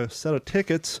away a set of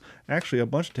tickets, actually a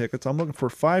bunch of tickets. I'm looking for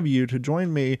 5 of you to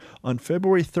join me on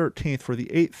February 13th for the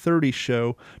 8:30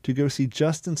 show to go see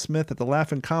Justin Smith at the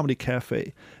Laughing Comedy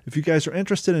Cafe. If you guys are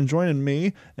interested in joining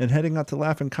me and heading out to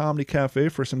Laughing Comedy Cafe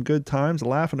for some good times, a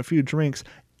laugh and a few drinks,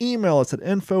 email us at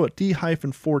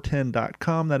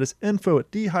info@d-410.com. That is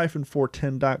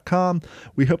info@d-410.com.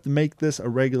 We hope to make this a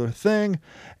regular thing.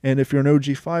 And if you're an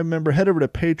OG5 member, head over to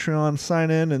Patreon,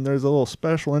 sign in, and there's a little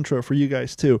special intro for you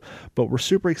guys too. But we're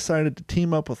super excited to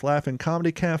team up with Laughing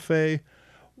Comedy Cafe.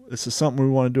 This is something we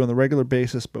want to do on the regular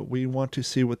basis, but we want to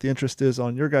see what the interest is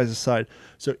on your guys' side.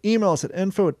 So email us at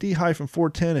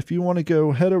info@d-410 if you want to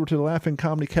go head over to the Laughing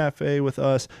Comedy Cafe with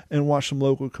us and watch some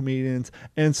local comedians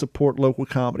and support local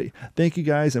comedy. Thank you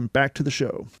guys, and back to the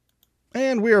show.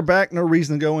 And we are back. No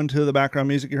reason to go into the background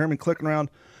music. You hear me clicking around.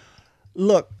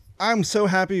 Look, I'm so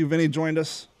happy Vinny joined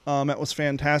us. That was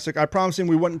fantastic. I promised him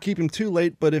we wouldn't keep him too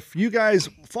late, but if you guys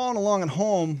following along at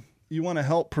home, you want to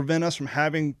help prevent us from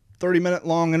having 30-minute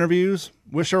long interviews,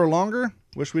 wish they were longer,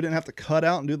 wish we didn't have to cut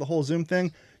out and do the whole Zoom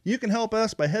thing, you can help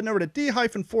us by heading over to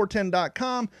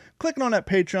d-410.com, clicking on that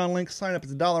Patreon link, sign up.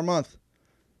 It's $1 a month.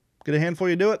 Get a handful,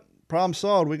 you do it, problem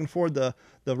solved. We can afford the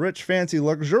rich, fancy,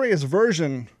 luxurious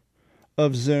version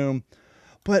of Zoom.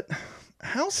 But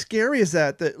how scary is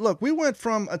that? Look, we went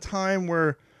from a time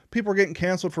where people were getting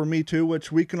canceled for Me Too,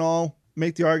 which we can all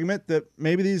make the argument that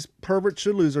maybe these perverts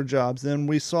should lose their jobs. Then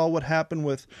we saw what happened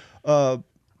with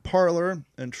Parler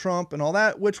and Trump and all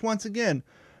that, which once again,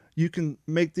 you can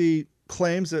make the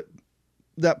claims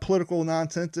that political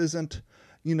nonsense isn't,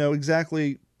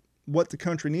 exactly what the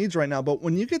country needs right now. But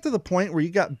when you get to the point where you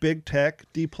got big tech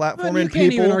deplatforming people, you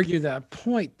can't even argue that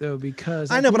point though, because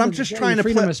I know, but I'm just trying to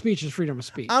freedom of speech is freedom of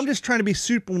speech. I'm just trying to be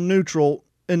super neutral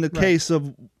in the case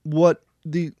of what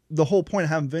the whole point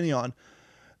of having Vinny on.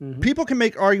 Mm-hmm. People can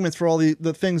make arguments for all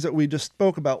the things that we just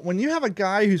spoke about. When you have a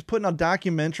guy who's putting out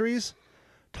documentaries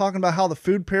talking about how the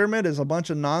food pyramid is a bunch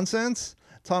of nonsense,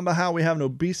 talking about how we have an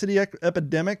obesity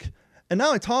epidemic, and not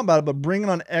only talking about it, but bringing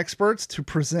on experts to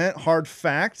present hard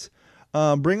facts,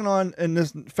 bringing on, in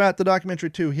this Fat the Documentary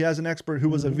too, he has an expert who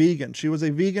was a vegan. She was a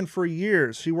vegan for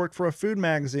years. She worked for a food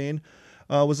magazine,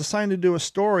 was assigned to do a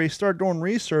story, started doing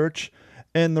research,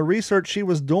 and the research she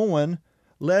was doing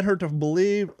led her to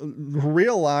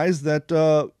realize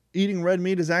that eating red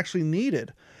meat is actually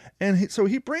needed. And so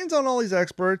he brings on all these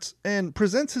experts and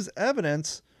presents his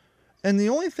evidence. And the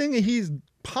only thing that he's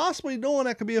possibly doing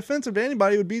that could be offensive to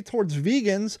anybody would be towards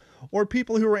vegans or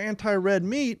people who are anti-red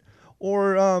meat,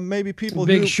 or maybe people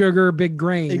big sugar, big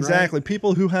grain. Exactly. Right?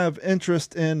 People who have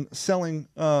interest in selling,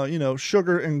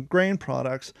 sugar and grain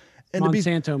products. And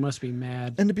Monsanto must be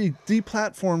mad. And to be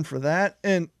deplatformed for that.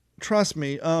 And trust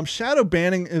me, shadow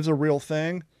banning is a real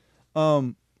thing.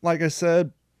 Like I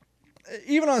said,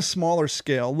 even on a smaller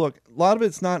scale, look, a lot of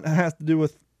it's has to do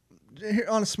with,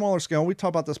 on a smaller scale, we talked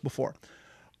about this before.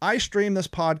 I stream this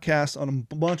podcast on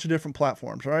a bunch of different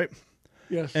platforms, right?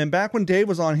 Yes. And back when Dave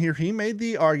was on here, he made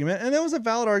the argument, and it was a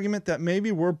valid argument, that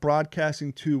maybe we're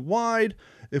broadcasting too wide.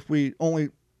 If we only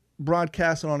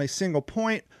broadcast it on a single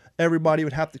point, everybody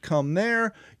would have to come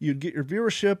there. You'd get your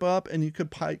viewership up, and you could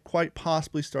quite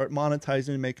possibly start monetizing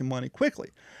and making money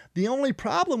quickly. The only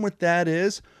problem with that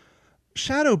is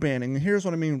shadow banning, here's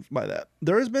what I mean by that.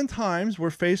 There has been times where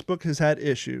Facebook has had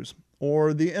issues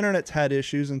or the internet's had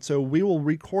issues, and so we will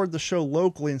record the show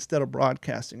locally instead of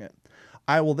broadcasting it.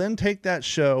 I will then take that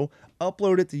show,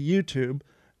 upload it to YouTube,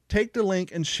 take the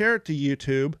link and share it to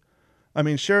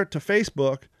share it to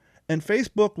Facebook, and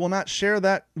Facebook will not share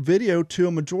that video to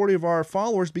a majority of our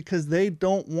followers because they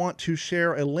don't want to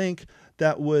share a link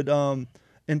that would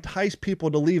entice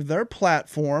people to leave their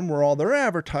platform where all their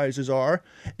advertisers are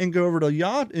and go over to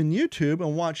YouTube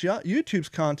and watch YouTube's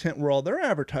content where all their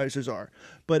advertisers are.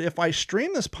 But if I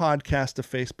stream this podcast to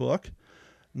Facebook,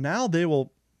 now they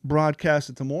will broadcast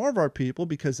it to more of our people,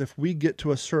 because if we get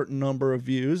to a certain number of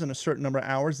views and a certain number of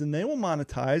hours, then they will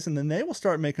monetize, and then they will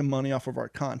start making money off of our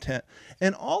content.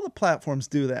 And all the platforms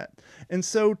do that. And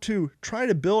so to try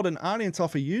to build an audience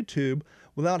off of YouTube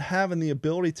without having the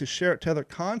ability to share it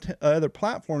to other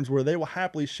platforms where they will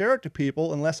happily share it to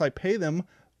people unless I pay them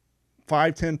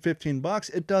 $5, $10,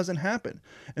 $15, it doesn't happen.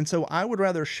 And so I would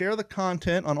rather share the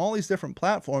content on all these different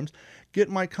platforms, get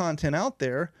my content out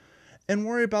there, and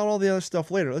worry about all the other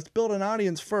stuff later. Let's build an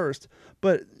audience first.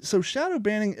 But so shadow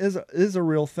banning is a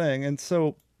real thing. And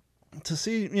so to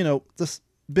see, this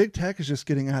big tech is just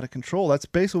getting out of control. That's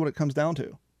basically what it comes down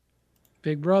to.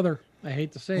 Big brother. I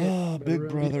hate to say it. Oh, big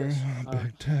brother,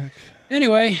 big tech.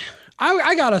 Anyway,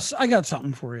 I got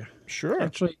something for you. Sure.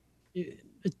 Actually,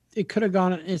 it could have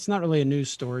gone. It's not really a news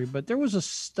story, but there was a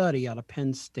study out of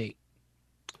Penn State,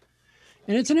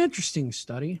 and it's an interesting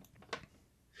study.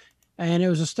 And it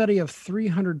was a study of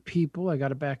 300 people. I got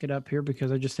to back it up here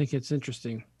because I just think it's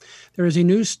interesting. There is a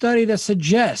new study that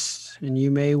suggests, and you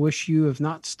may wish you have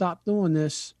not stopped doing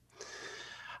this,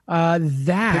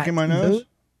 that picking my nose.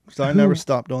 Because I never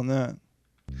stopped on that.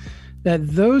 That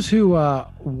those who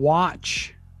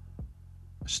watch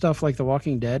stuff like The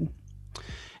Walking Dead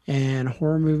and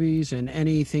horror movies and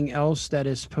anything else that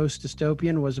is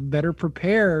post-dystopian was better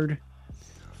prepared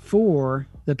for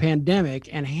the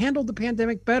pandemic and handled the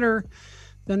pandemic better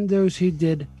than those who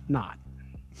did not.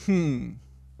 I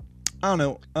don't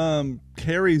know.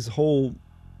 Carrie's whole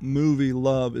movie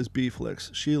love is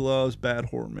B-flicks. She loves bad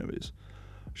horror movies.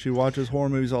 She watches horror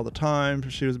movies all the time.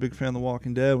 She was a big fan of The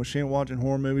Walking Dead. When she ain't watching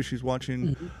horror movies, she's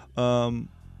watching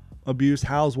abused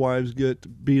housewives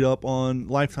get beat up on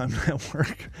Lifetime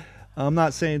Network. I'm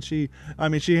not saying she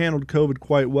handled COVID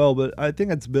quite well, but I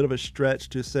think it's a bit of a stretch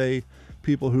to say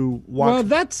people who watch.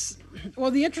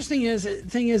 The interesting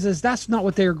thing is that's not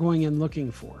what they were going in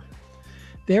looking for.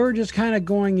 They were just kind of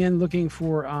going in looking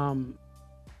for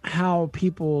how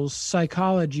people's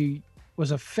psychology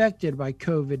was affected by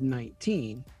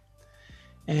COVID-19.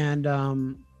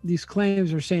 And these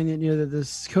claims are saying that, that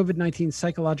this COVID-19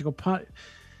 psychological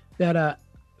that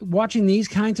watching these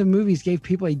kinds of movies gave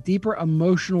people a deeper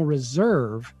emotional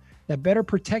reserve that better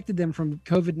protected them from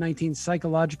COVID-19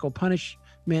 psychological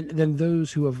punishment than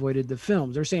those who avoided the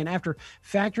films. They're saying after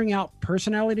factoring out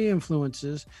personality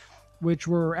influences, which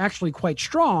were actually quite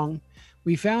strong,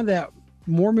 we found that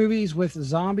more movies with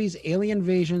zombies, alien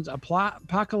invasions,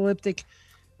 apocalyptic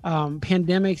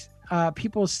pandemics,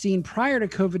 people seen prior to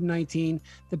COVID-19,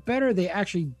 the better they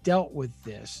actually dealt with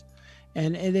this.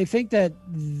 And they think that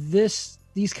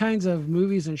these kinds of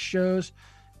movies and shows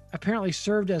apparently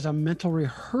served as a mental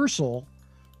rehearsal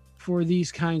for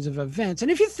these kinds of events. And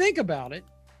if you think about it,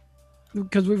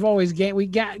 because we've always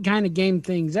kind of gamed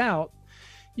things out,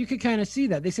 you could kind of see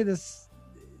that. They say this,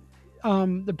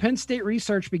 the Penn State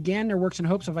research began their works in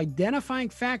hopes of identifying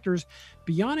factors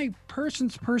beyond a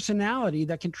person's personality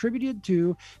that contributed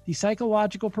to the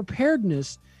psychological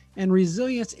preparedness and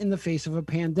resilience in the face of a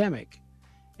pandemic.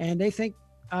 And they think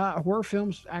horror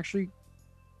films actually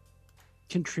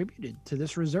contributed to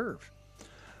this reserve.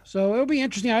 So it'll be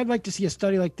interesting. I'd like to see a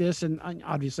study like this, and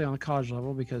obviously on a college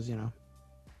level, because,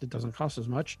 it doesn't cost as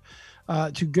much,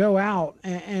 to go out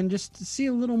and just to see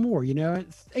a little more.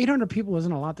 800 people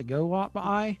isn't a lot to go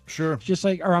by. Sure. Just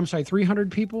like,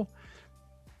 300 people.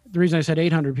 The reason I said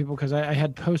 800 people, because I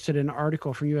had posted an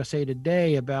article from USA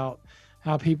Today about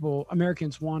how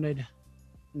Americans wanted,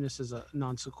 and this is a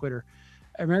non sequitur,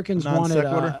 Americans wanted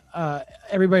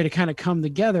everybody to kind of come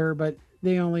together, but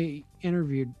they only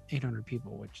interviewed 800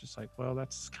 people, which is like, well,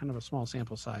 that's kind of a small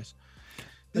sample size.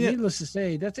 But needless to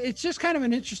say, it's just kind of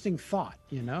an interesting thought,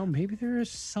 maybe there is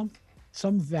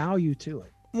some value to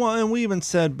it. Well, and we even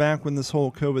said back when this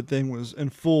whole COVID thing was in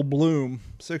full bloom,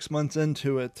 6 months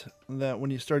into it, that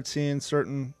when you start seeing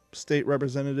certain state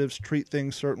representatives treat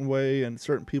things a certain way and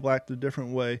certain people act a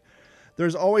different way,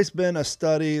 there's always been a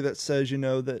study that says,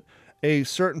 that a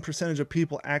certain percentage of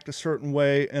people act a certain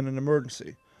way in an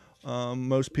emergency.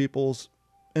 Most people's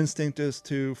instinct is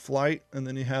to flight, and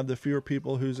then you have the fewer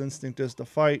people whose instinct is to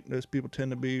fight. Those people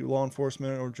tend to be law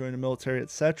enforcement or join the military,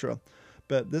 etc.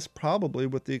 But this probably,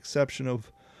 with the exception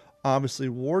of obviously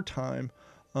wartime,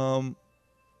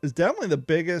 is definitely the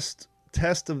biggest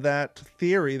test of that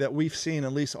theory that we've seen,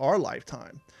 at least our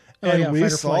lifetime. And we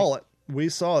saw it. We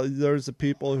saw there's the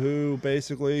people who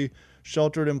basically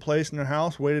sheltered in place in their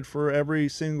house, waited for every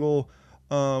single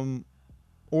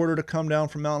order to come down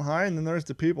from Mountain High, and then there's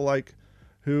the people like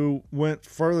who went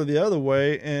further the other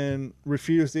way and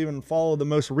refused to even follow the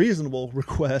most reasonable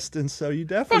request. And so you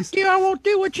definitely Fuck you, I won't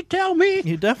do what you tell me.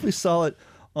 You definitely saw it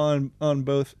on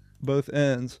both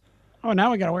ends. Oh,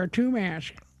 now we gotta wear 2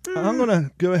 masks. I'm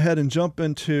gonna go ahead and jump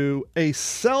into a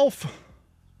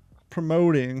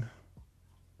self-promoting.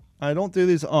 I don't do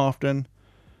these often.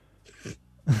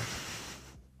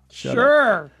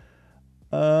 Sure.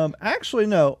 Actually,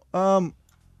 no. Well,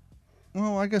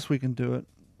 I guess we can do it.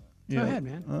 Go ahead,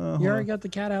 man. You already got the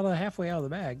cat halfway out of the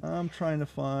bag. I'm trying to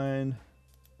find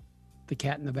the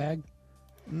cat in the bag.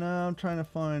 No, I'm trying to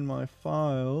find my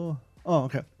file. Oh,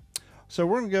 okay. So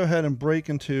we're going to go ahead and break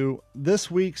into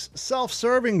this week's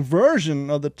self-serving version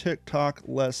of the TikTok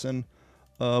lesson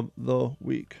of the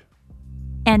week.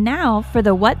 And now for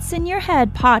the What's in Your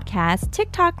Head podcast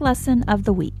TikTok lesson of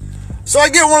the week. So I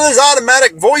get one of those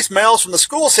automatic voicemails from the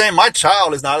school saying my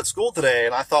child is not at school today.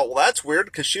 And I thought, well, that's weird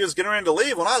because she was getting ready to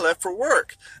leave when I left for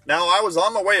work. Now, I was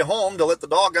on my way home to let the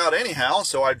dog out anyhow,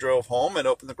 so I drove home and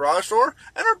opened the garage door,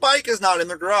 and her bike is not in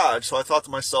the garage. So I thought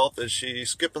to myself, is she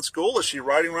skipping school? Is she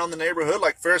riding around the neighborhood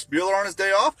like Ferris Bueller on his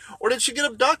day off? Or did she get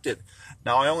abducted?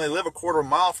 Now, I only live a quarter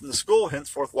mile from the school,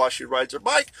 henceforth why she rides her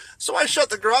bike. So I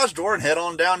shut the garage door and head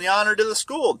on down yonder to the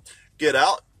school. Get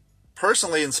out,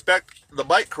 personally inspect the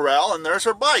bike corral, and there's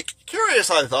her bike.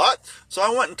 Curious, I thought. So I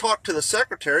went and talked to the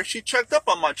secretary. She checked up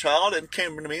on my child and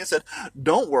came to me and said,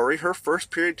 don't worry, her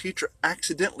first period teacher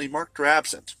accidentally marked her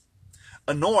absent.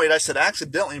 Annoyed, I said,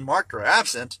 accidentally marked her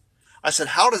absent? I said,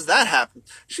 how does that happen?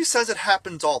 She says it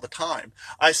happens all the time.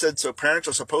 I said, so parents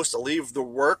are supposed to leave the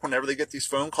work whenever they get these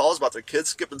phone calls about their kids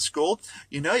skipping school?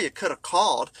 You know, you could have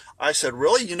called. I said,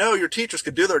 really? You know, your teachers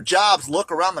could do their jobs,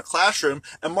 look around the classroom,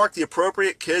 and mark the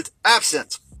appropriate kids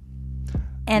absent.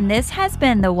 And this has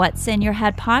been the What's in Your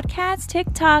Head podcast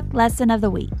TikTok lesson of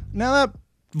the week. Now that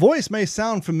voice may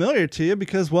sound familiar to you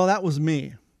because, well, that was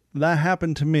me. That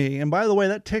happened to me. And by the way,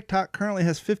 that TikTok currently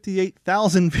has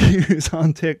 58,000 views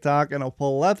on TikTok and a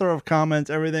plethora of comments,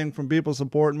 everything from people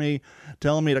supporting me,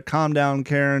 telling me to calm down,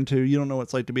 Karen, to you don't know what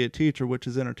it's like to be a teacher, which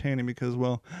is entertaining because,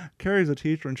 well, Carrie's a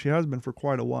teacher and she has been for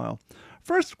quite a while.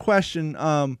 First question,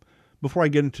 before I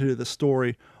get into the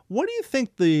story, what do you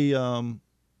think the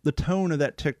tone of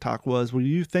that TikTok was? Was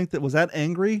that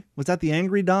angry? Was that the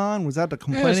angry Don? Was that the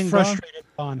complaining Don? Frustrated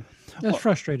Don. That's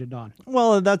frustrated Don.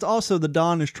 Well, that's also the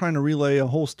Don who's trying to relay a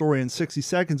whole story in 60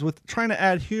 seconds with trying to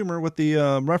add humor with the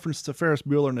reference to Ferris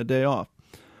Bueller and A Day Off.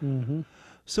 Mm-hmm.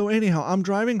 So anyhow, I'm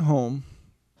driving home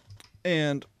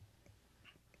and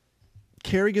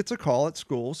Carrie gets a call at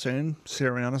school saying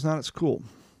Sariana's not at school.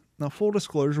 Now, full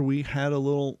disclosure, we had a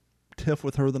little tiff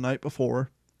with her the night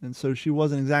before, and so she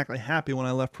wasn't exactly happy when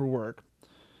I left for work.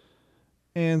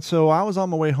 And so I was on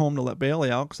my way home to let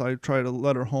Bailey out because I try to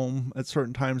let her home at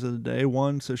certain times of the day.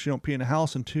 One, so she don't pee in the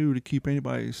house, and two, to keep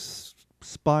anybody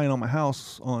spying on my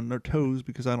house on their toes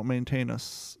because I don't maintain a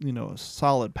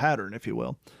solid pattern, if you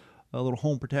will, a little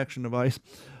home protection device.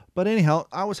 But anyhow,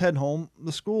 I was heading home.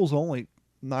 The school's only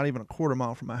not even a quarter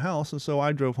mile from my house, and so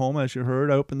I drove home, as you heard.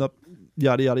 I opened up,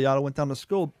 yada, yada, yada, went down to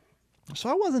school. So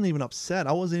I wasn't even upset.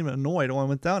 I wasn't even annoyed when I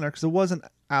went down there because it wasn't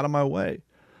out of my way.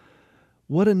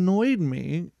 What annoyed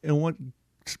me and what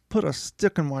put a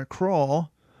stick in my craw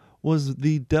was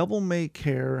the devil may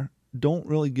care, don't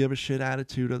really give a shit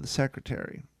attitude of the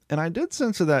secretary. And I did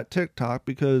censor that TikTok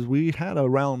because we had a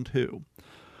round 2.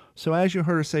 So as you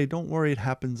heard her say, don't worry, it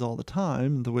happens all the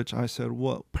time, to which I said,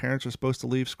 what, parents are supposed to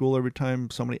leave school every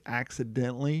time somebody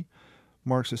accidentally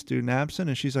marks a student absent?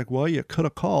 And she's like, well, you could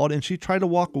have called. And she tried to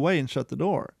walk away and shut the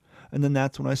door. And then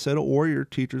that's when I said, or your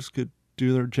teachers could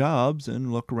do their jobs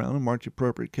and look around and mark the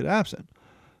appropriate kid absent.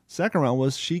 Second round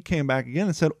was she came back again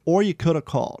and said, or you could have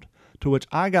called. To which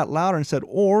I got louder and said,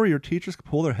 or your teachers could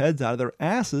pull their heads out of their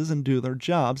asses and do their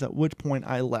jobs, at which point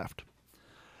I left.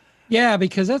 Yeah,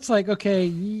 because that's like, okay,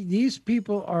 these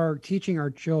people are teaching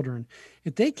our children.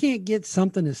 If they can't get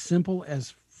something as simple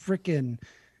as freaking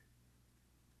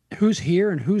who's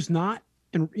here and who's not,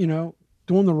 and,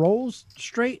 doing the roles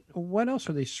straight, what else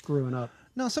are they screwing up?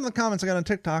 Now, some of the comments I got on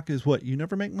TikTok is, what, you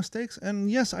never make mistakes? And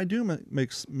yes, I do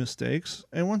make mistakes.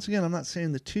 And once again, I'm not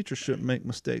saying the teacher shouldn't make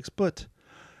mistakes, but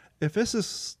if this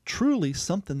is truly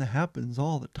something that happens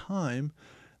all the time,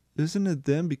 isn't it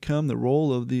then become the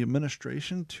role of the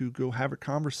administration to go have a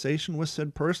conversation with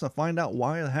said person to find out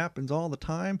why it happens all the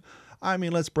time? I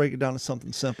mean, let's break it down to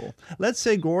something simple. Let's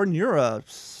say, Gordon, you're a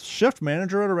shift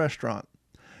manager at a restaurant,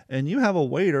 and you have a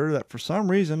waiter that for some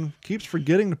reason keeps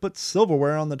forgetting to put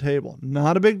silverware on the table.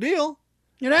 Not a big deal.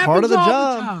 It happens Part of the all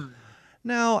job. the time.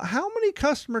 Now, how many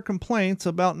customer complaints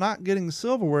about not getting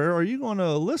silverware are you going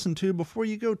to listen to before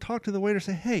you go talk to the waiter and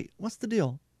say, hey, what's the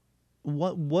deal?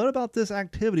 What about this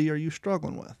activity are you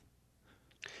struggling with?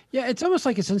 Yeah, it's almost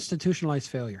like it's institutionalized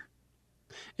failure.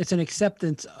 It's an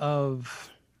acceptance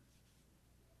of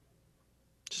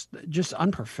just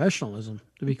unprofessionalism,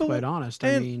 to be quite honest.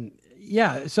 I mean,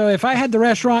 yeah. So if I had the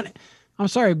restaurant, I'm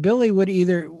sorry, Billy would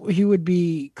he would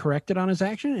be corrected on his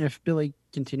action. And if Billy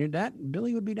continued that,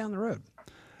 Billy would be down the road.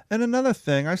 And another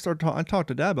thing, I talked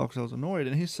to Dad about because I was annoyed,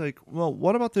 and he's like, well,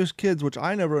 what about those kids, which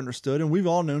I never understood, and we've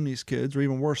all known these kids, or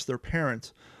even worse, their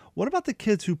parents. What about the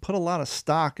kids who put a lot of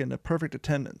stock into perfect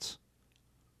attendance?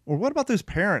 Or what about those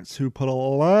parents who put a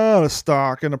lot of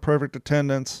stock into perfect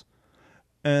attendance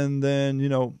and then,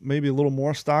 maybe a little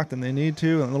more stock than they need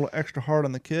to and a little extra hard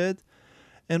on the kid?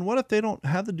 And what if they don't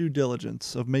have the due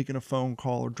diligence of making a phone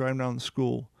call or driving down to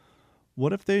school?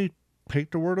 What if they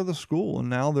take the word of the school and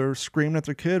now they're screaming at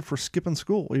their kid for skipping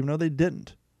school, even though they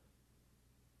didn't?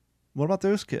 What about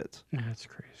those kids? That's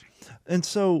crazy. And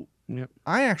so Yep.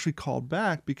 I actually called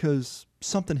back because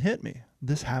something hit me.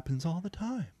 This happens all the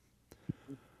time.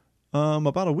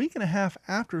 About a week and a half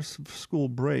after school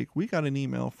break, we got an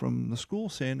email from the school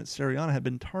saying that Sariana had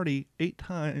been tardy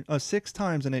 6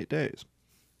 times in 8 days,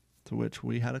 to which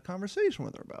we had a conversation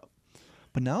with her about.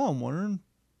 But now I'm wondering,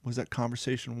 was that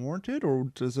conversation warranted,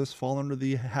 or does this fall under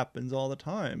the happens all the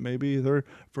time? Maybe their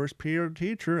first period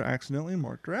teacher accidentally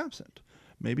marked her absent.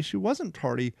 Maybe she wasn't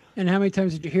tardy. And how many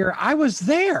times did you hear, I was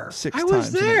there? 6 I times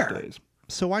was there. in 8 days.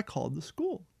 So I called the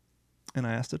school and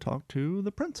I asked to talk to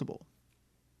the principal.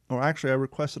 Or actually, I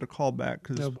requested a call back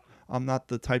because I'm not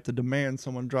the type to demand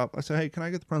someone drop. I said, hey, can I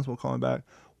get the principal calling back?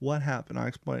 What happened? I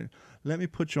explained. Let me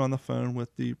put you on the phone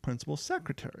with the principal's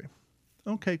secretary.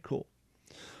 Okay, cool.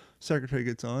 Secretary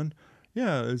gets on.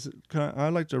 Yeah,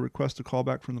 I'd like to request a call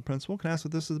back from the principal. Can I ask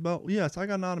what this is about? Yes, I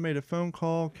got an automated phone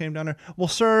call, came down there. Well,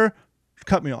 sir,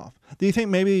 cut me off. Do you think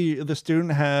maybe the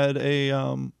student had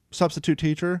a substitute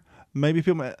teacher? Maybe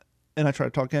people, and I tried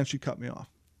to talk again, she cut me off.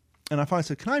 And I finally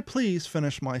said, can I please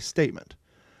finish my statement?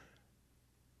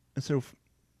 And so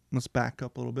let's back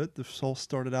up a little bit. This all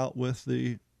started out with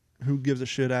the who gives a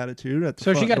shit attitude at the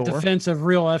front door. So she got defensive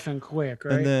real effing quick,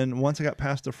 right? And then once I got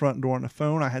past the front door on the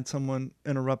phone, I had someone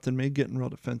interrupting me, getting real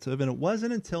defensive. And it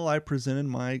wasn't until I presented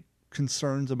my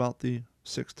concerns about the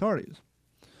 6 tardies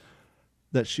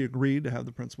that she agreed to have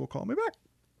the principal call me back.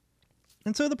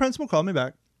 And so the principal called me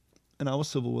back, and I was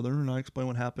civil with her, and I explained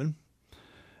what happened.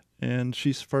 And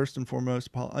she's first and foremost,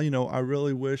 I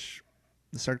really wish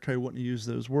the secretary wouldn't use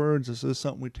those words. This is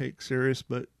something we take serious,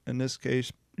 but in this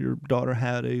case, your daughter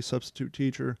had a substitute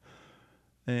teacher.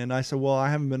 And I said, well,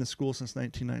 I haven't been in school since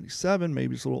 1997.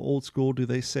 Maybe it's a little old school. Do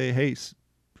they say, hey,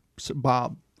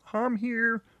 Bob, I'm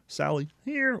here, Sally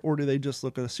here, or do they just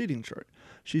look at a seating chart?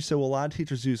 She said, well, a lot of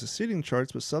teachers use the seating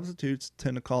charts, but substitutes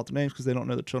tend to call it the names because they don't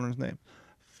know the children's name.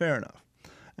 Fair enough.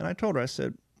 And I told her, I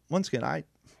said, once again,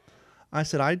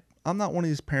 I'm not one of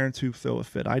these parents who throw a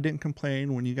fit. I didn't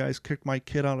complain when you guys kicked my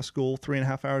kid out of school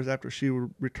 3.5 hours after she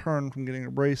returned from getting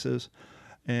her braces,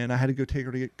 and I had to go take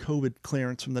her to get COVID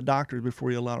clearance from the doctors before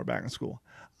you allowed her back in school.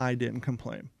 I didn't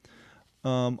complain.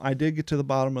 I did get to the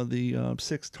bottom of the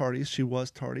 6 tardies. She was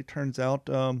tardy. Turns out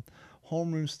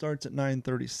homeroom starts at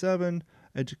 9:37.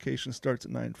 Education starts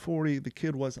at 9:40. The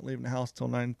kid wasn't leaving the house till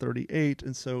 9:38,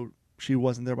 and so she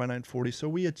wasn't there by 9:40. So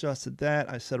we adjusted that.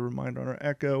 I set a reminder on her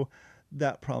Echo.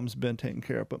 That problem's been taken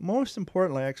care of. But most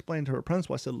importantly, I explained to her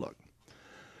principal, I said, look,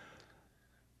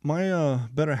 my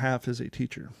better half is a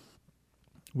teacher.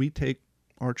 We take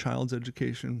our child's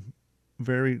education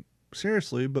very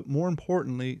seriously, but more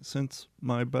importantly, since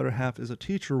my better half is a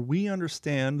teacher, we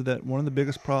understand that one of the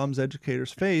biggest problems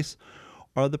educators face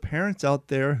are the parents out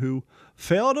there who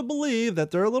fail to believe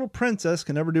that their little princess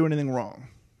can never do anything wrong.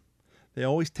 They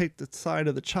always take the side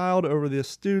of the child over the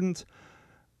student,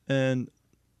 and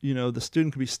the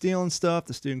student could be stealing stuff,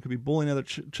 the student could be bullying other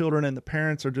children, and the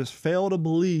parents are just fail to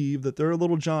believe that their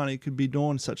little Johnny could be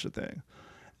doing such a thing.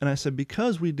 And I said,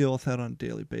 because we deal with that on a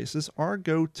daily basis, our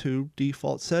go-to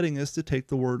default setting is to take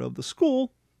the word of the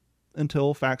school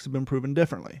until facts have been proven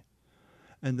differently.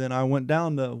 And then I went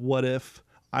down to what if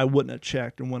I wouldn't have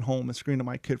checked and went home and screamed at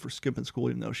my kid for skipping school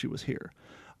even though she was here.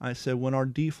 I said, when our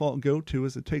default go-to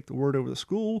is to take the word over the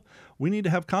school, we need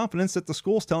to have confidence that the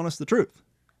school's telling us the truth.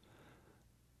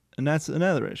 And that's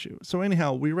another issue. So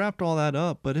anyhow, we wrapped all that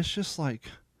up, but it's just like,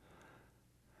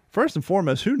 first and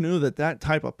foremost, who knew that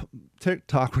type of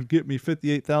TikTok would get me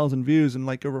 58,000 views and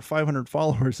like over 500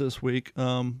 followers this week?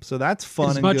 So that's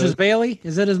fun. As much as Bailey?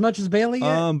 Is it as much as Bailey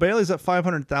yet? Bailey's at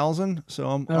 500,000,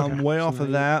 so I'm way off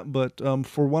of that. But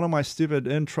for one of my stupid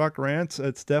in truck rants,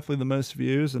 it's definitely the most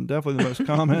views and definitely the most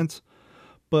comments.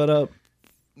 But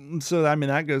so I mean,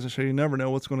 that goes to show you never know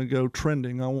what's going to go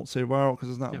trending. I won't say viral because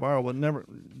it's not viral,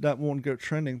 but that won't go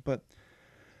trending. But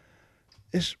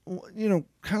it's, kind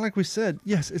of like we said,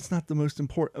 yes, it's not the most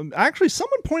important. Actually,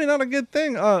 someone pointed out a good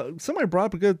thing. Somebody brought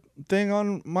up a good thing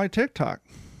on my TikTok.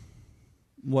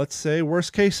 Let's say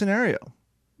worst case scenario,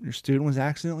 your student was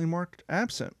accidentally marked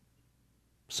absent.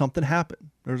 Something happened.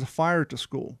 There's a fire at the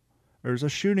school. There's a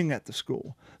shooting at the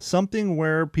school. Something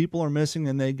where people are missing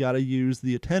and they got to use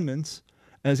the attendance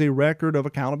as a record of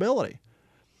accountability.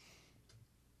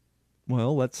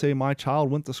 Well, let's say my child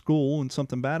went to school and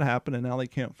something bad happened and now they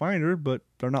can't find her, but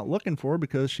they're not looking for her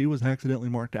because she was accidentally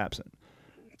marked absent.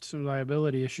 Some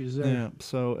liability issues there. Yeah,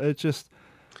 so it's just,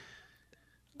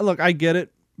 look, I get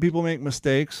it. People make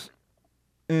mistakes.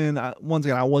 And once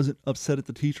again, I wasn't upset at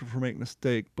the teacher for making a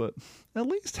mistake, but at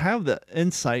least have the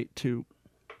insight to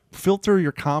filter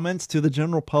your comments to the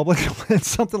general public when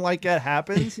something like that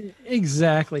happens.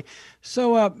 Exactly.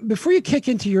 So before you kick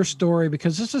into your story,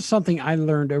 because this is something I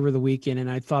learned over the weekend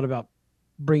and I thought about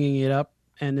bringing it up,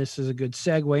 and this is a good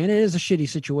segue, and it is a shitty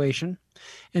situation,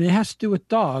 and it has to do with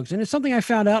dogs. And it's something I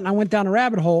found out, and I went down a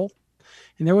rabbit hole,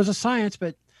 and there was a science,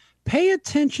 but pay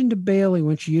attention to Bailey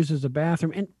when she uses the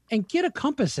bathroom, and get a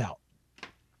compass out.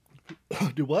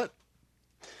 Do what?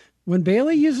 When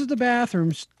Bailey uses the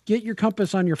bathrooms, get your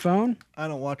compass on your phone. I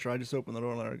don't watch her. I just open the door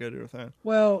and let her go do her thing.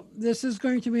 Well, this is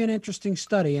going to be an interesting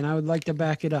study, and I would like to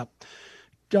back it up.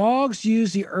 Dogs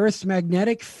use the Earth's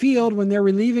magnetic field when they're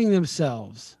relieving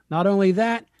themselves. Not only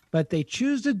that, but they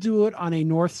choose to do it on a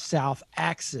north-south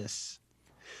axis.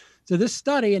 So this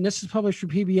study, and this is published for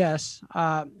PBS,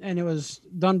 and it was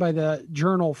done by the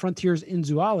journal Frontiers in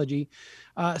Zoology,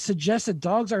 suggests that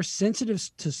dogs are sensitive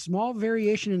to small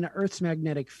variation in the Earth's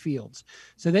magnetic fields.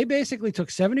 So they basically took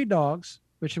 70 dogs,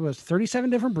 which was 37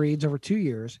 different breeds over 2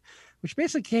 years, which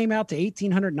basically came out to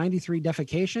 1,893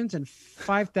 defecations and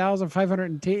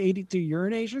 5,582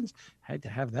 urinations. I had to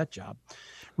have that job.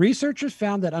 Researchers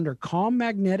found that under calm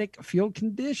magnetic field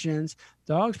conditions,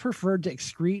 dogs preferred to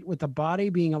excrete with the body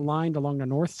being aligned along the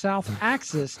north-south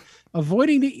axis,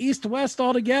 avoiding the east-west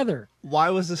altogether. Why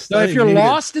was this So study if you're needed?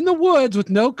 lost in the woods with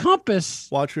no compass,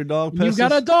 Watch your dog and you've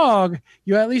got a dog,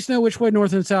 you at least know which way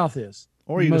north and south is.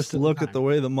 Or you most just of the look at time. the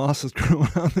way the moss is growing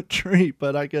on the tree,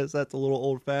 but I guess that's a little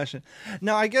old-fashioned.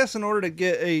 Now, I guess in order to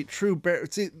get a true bear,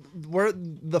 see, where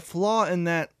the flaw in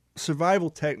that survival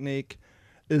technique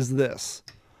is this.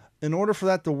 In order for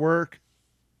that to work,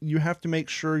 you have to make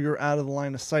sure you're out of the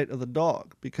line of sight of the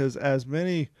dog, because as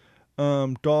many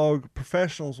dog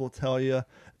professionals will tell you,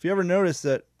 if you ever notice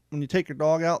that when you take your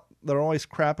dog out, they're always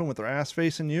crapping with their ass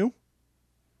facing you.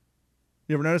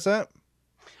 You ever notice that?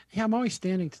 Yeah, I'm always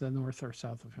standing to the north or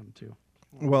south of him, too.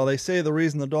 Well, they say the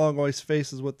reason the dog always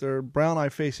faces with their brown eye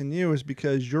facing you is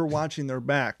because you're watching their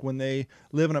back. When they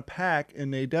live in a pack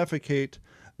and they defecate,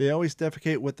 they always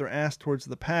defecate with their ass towards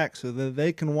the pack so that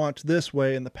they can watch this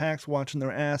way and the pack's watching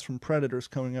their ass from predators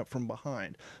coming up from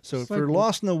behind. So if you're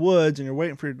lost in the woods and you're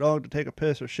waiting for your dog to take a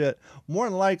piss or shit, more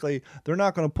than likely they're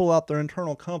not going to pull out their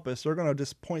internal compass. They're going to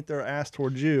just point their ass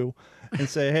towards you and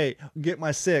say, hey, get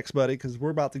my 6, buddy, because we're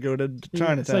about to go to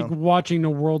Chinatown. It's like watching the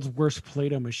world's worst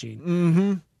Play-Doh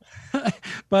machine. Mm-hmm.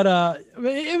 But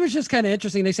it was just kind of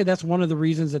interesting. They said that's one of the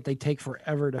reasons that they take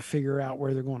forever to figure out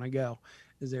where they're going to go,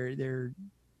 is they're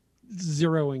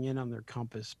zeroing in on their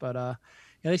compass. But yeah,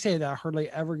 they say that hardly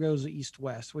ever goes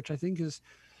east-west, which I think is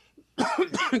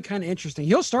kind of interesting.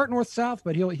 He'll start north-south,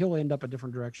 but he'll end up a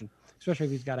different direction, especially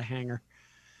if he's got a hanger.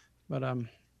 But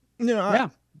yeah.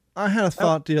 I had a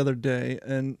thought the other day,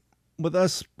 and with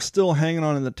us still hanging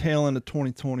on in the tail end of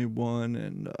 2021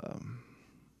 and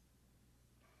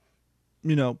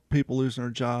people losing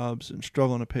their jobs and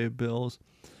struggling to pay bills,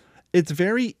 it's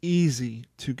very easy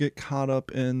to get caught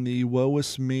up in the woe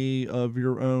is me of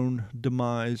your own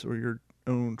demise or your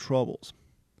own troubles.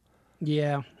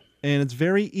 Yeah. And it's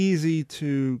very easy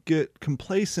to get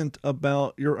complacent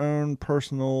about your own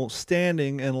personal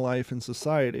standing in life and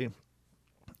society.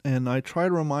 And I try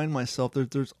to remind myself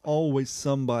that there's always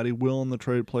somebody willing to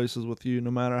trade places with you,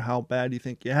 no matter how bad you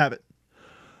think you have it.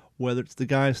 Whether it's the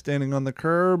guy standing on the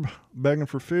curb begging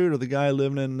for food or the guy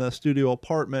living in a studio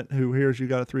apartment who hears you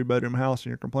got a 3-bedroom house and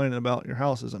you're complaining about your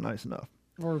house isn't nice enough.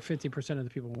 Or 50% of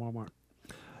the people in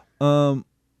Walmart.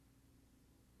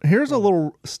 Here's a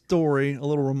little story, a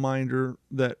little reminder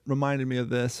that reminded me of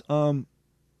this.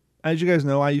 As you guys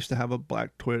know, I used to have a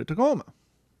black Toyota Tacoma.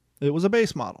 It was a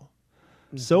base model.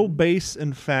 So base,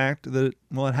 in fact, that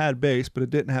it had base, but it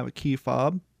didn't have a key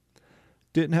fob,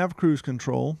 didn't have cruise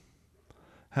control,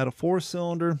 had a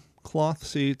 4-cylinder, cloth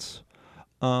seats.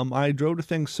 I drove the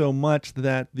thing so much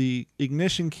that the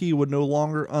ignition key would no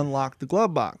longer unlock the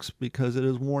glove box because it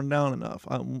is worn down enough.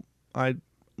 A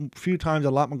few times I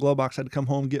locked my glove box, I had to come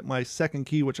home and get my second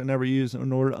key, which I never used,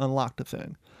 in order to unlock the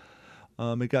thing.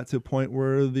 It got to a point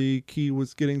where the key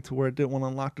was getting to where it didn't want to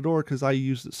unlock the door because I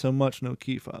used it so much, no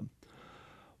key fob.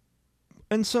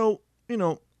 And so,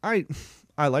 I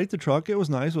liked the truck. It was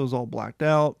nice. It was all blacked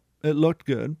out. It looked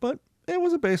good, but it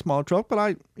was a base model truck. But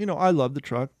I loved the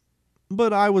truck,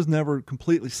 but I was never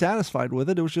completely satisfied with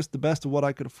it. It was just the best of what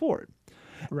I could afford.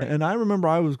 Right. And I remember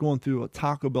I was going through a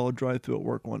Taco Bell drive-thru at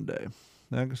work one day.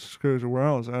 That scares you where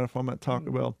I was at if I'm at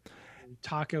Taco Bell.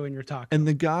 Taco in your taco. And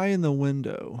the guy in the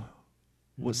window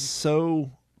was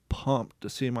so pumped to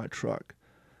see my truck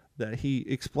that he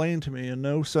explained to me in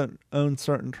no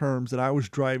uncertain terms that I was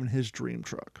driving his dream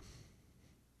truck.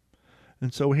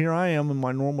 And so here I am in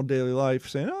my normal daily life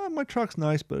saying, oh, my truck's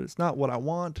nice, but it's not what I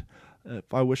want.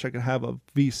 If I wish I could have a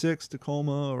V6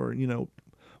 Tacoma or,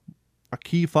 a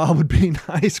key fob would be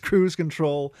nice, cruise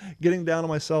control, getting down on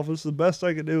myself. This is the best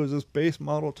I could do is this base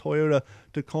model Toyota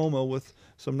Tacoma with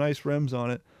some nice rims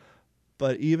on it.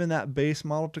 But even that base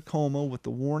model Tacoma with the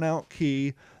worn out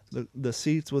key, the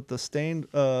seats with the stained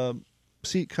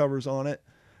seat covers on it,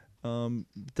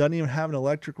 doesn't even have an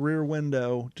electric rear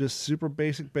window, just super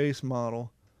basic base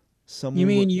model. You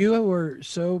mean you were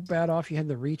so bad off you had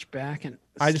to reach back and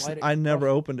I never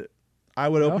opened it. I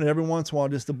would open it every once in a while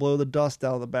just to blow the dust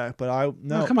out of the back, but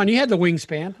no. Oh, come on, you had the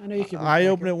wingspan. I know you could. I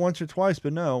opened it once or twice,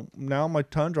 but no. Now my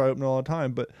Tundra I open it all the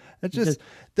time, but it's just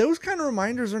those kind of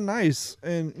reminders are nice.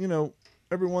 And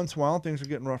every once in a while things are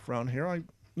getting rough around here. I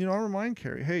remind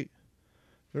Carrie, hey,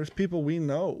 there's people we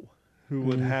know who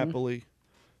would happily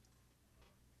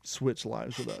switch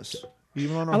lives with us.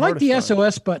 Even on our I like the hardest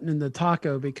SOS button in the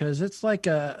Taco because it's like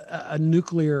a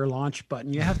nuclear launch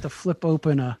button. You have to flip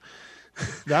open a.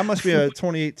 That must be a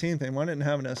 2018 thing. Mine didn't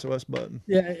have an SOS button.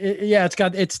 Yeah,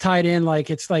 it's tied in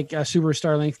it's like a Subaru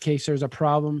Starlink in case there's a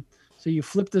problem. So you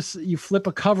flip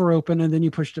a cover open and then you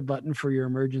push the button for your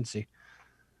emergency.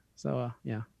 So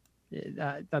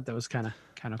I thought that was kind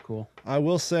of cool. I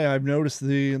will say I've noticed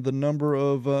the number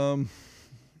of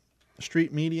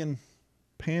street median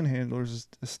panhandlers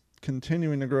is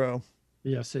continuing to grow.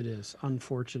 Yes, it is.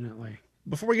 Unfortunately.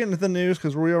 Before we get into the news,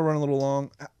 because we are running a little long.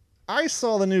 I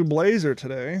saw the new Blazer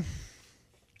today.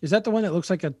 Is that the one that looks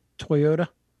like a Toyota?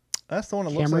 That's the one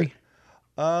that Camry? looks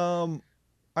like.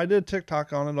 I did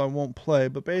TikTok on it. I won't play,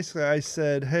 but basically I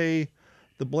said, hey,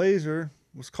 the Blazer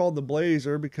was called the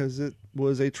Blazer because it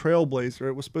was a trailblazer.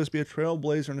 It was supposed to be a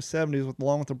trailblazer in the 70s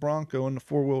along with the Bronco in the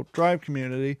 4-wheel drive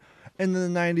community. And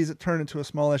in the 90s, it turned into a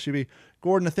small SUV.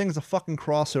 Gordon, the thing's a fucking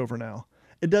crossover now.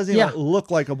 It doesn't even look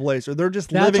like a Blazer. They're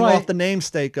just living off the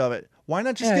namesake of it. Why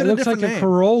not just get a different name? It looks like a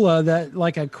Corolla,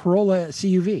 like a Corolla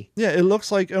CUV. Yeah, it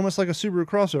looks like almost like a Subaru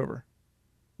crossover.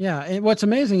 Yeah, and what's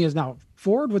amazing is now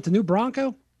Ford with the new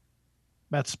Bronco,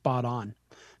 that's spot on.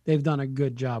 They've done a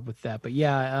good job with that. But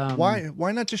yeah,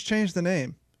 why not just change the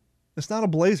name? It's not a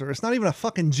Blazer. It's not even a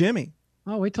fucking Jimmy.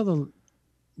 Oh, wait till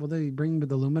will they bring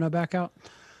the Lumina back out?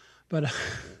 But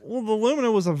well, the Lumina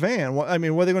was a van. What are they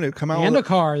going to do? Come out and a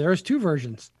car? There's two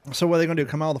versions. So what are they going to do?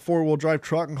 Come out with a 4-wheel drive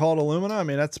truck and call it a Lumina? I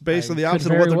mean, that's basically the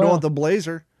opposite of what they're doing with the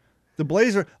Blazer. The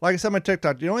Blazer, like I said in my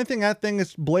TikTok, the only thing that thing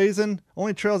is blazing,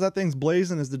 only trails that thing's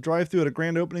blazing is the drive-through at a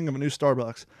grand opening of a new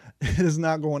Starbucks. It is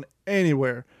not going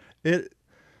anywhere.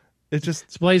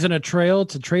 It's blazing a trail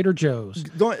to Trader Joe's.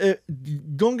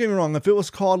 Don't get me wrong. If it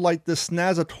was called like the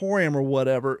Snazatorium or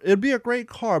whatever, it'd be a great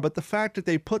car. But the fact that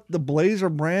they put the Blazer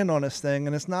brand on this thing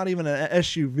and it's not even an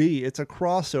SUV, it's a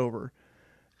crossover.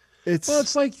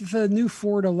 It's like the new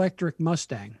Ford electric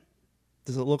Mustang.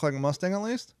 Does it look like a Mustang at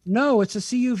least? No, it's a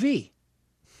CUV.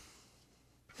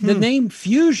 The name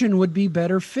Fusion would be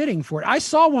better fitting for it. I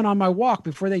saw one on my walk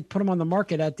before they put them on the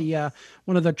market at the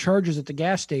one of the chargers at the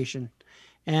gas station.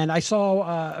 And I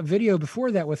saw a video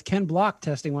before that with Ken Block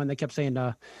testing one. They kept saying,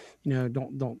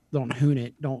 don't hoon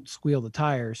it, don't squeal the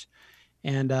tires.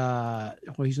 And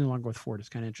he's no longer with Ford. It's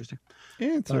kind of interesting.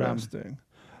 Interesting.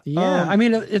 I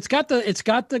mean, it's got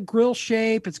the grill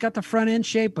shape, it's got the front end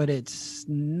shape, but it's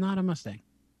not a Mustang.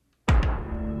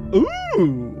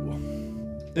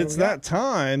 Ooh, it's that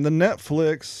time. The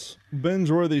Netflix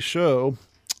binge-worthy show.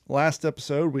 Last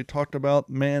episode we talked about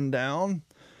Man Down.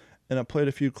 And I played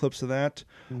a few clips of that.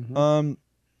 Mm-hmm.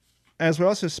 as we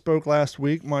also spoke last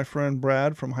week, my friend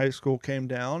Brad from high school came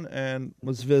down and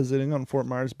was visiting on Fort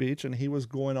Myers Beach, and he was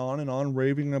going on and on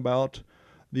raving about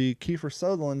the Kiefer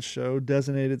Sutherland show,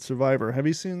 Designated Survivor. Have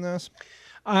you seen this?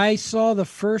 I saw the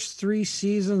first 3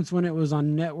 seasons when it was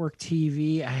on network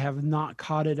TV. I have not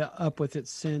caught it up with it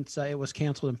since it was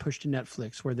canceled and pushed to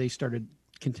Netflix, where they started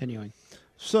continuing.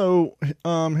 So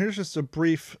here's just a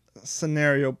brief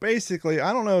scenario. Basically,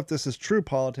 I don't know if this is true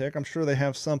politic. I'm sure they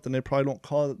have something. They probably don't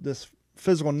call it this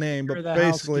physical name, but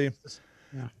basically,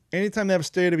 anytime they have a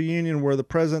State of the Union where the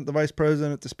president, the vice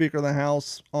president, the Speaker of the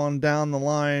House, on down the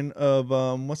line of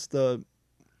what's the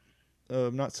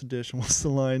not sedition, what's the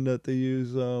line that they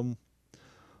use?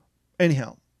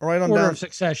 Anyhow, right on Order down. of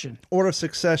succession. Order of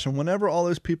succession. Whenever all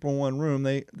those people in one room,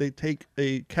 they take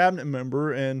a cabinet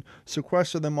member and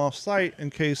sequester them off site in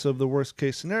case of the worst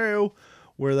case scenario,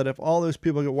 where that if all those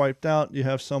people get wiped out, you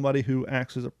have somebody who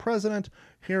acts as a president.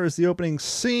 Here is the opening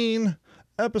scene,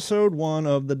 episode 1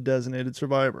 of The Designated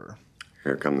Survivor.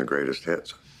 Here come the greatest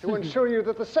hits. To ensure you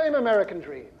that the same American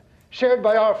dream, shared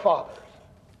by our fathers,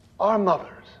 our mothers,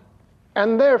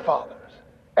 and their fathers,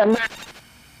 and their...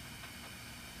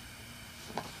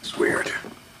 It's weird.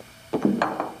 That's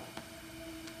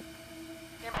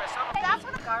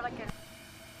what a garlic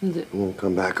is. We'll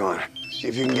come back on. See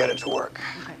if you can get it to work.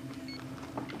 Okay.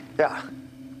 Yeah.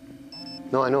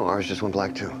 No, I know. Ours just went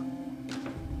black, too.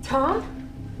 Tom?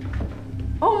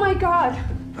 Oh, my God.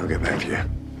 I'll get back to you.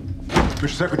 Mr.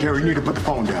 Secretary, you need to put the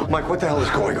phone down. Mike, what the hell is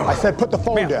going on? I said put the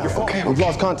phone down. Okay. We've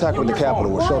lost contact with the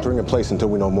Capitol. We're sheltering in place until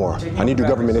we know more. I need your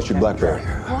government-issued BlackBerry.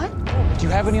 What? Do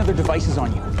you have any other devices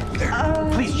on you?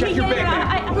 Please check your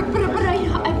bag. But The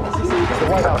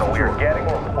White House, we are getting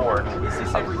reports of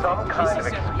some kind of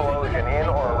explosion in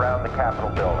or around the Capitol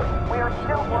building. We are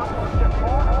still working with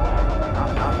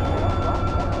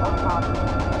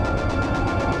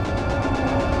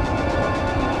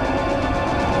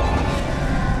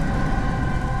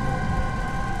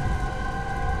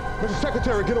Mr.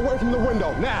 Secretary, get away from the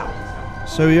window, now!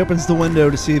 So he opens the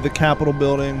window to see the Capitol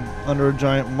building under a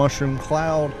giant mushroom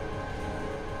cloud.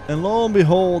 And lo and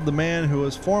behold, the man who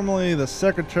was formerly the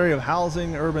Secretary of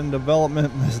Housing, Urban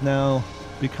Development has now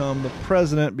become the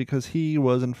president because he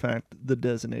was, in fact, the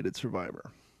designated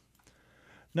survivor.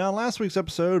 Now, in last week's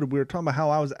episode, we were talking about how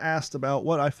I was asked about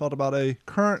what I felt about a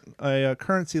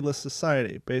currency-less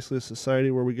society. Basically, a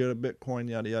society where we go to Bitcoin,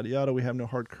 yada, yada, yada. We have no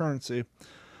hard currency.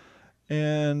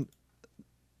 And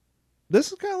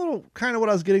this is kind of what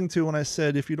I was getting to when I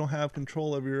said if you don't have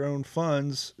control of your own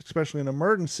funds, especially in an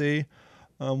emergency,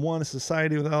 a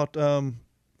society without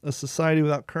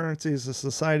currency is a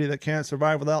society that can't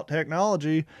survive without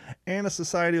technology, and a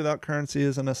society without currency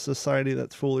isn't a society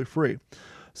that's fully free.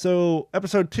 So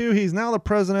episode 2, he's now the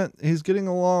president. He's getting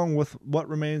along with what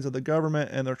remains of the government,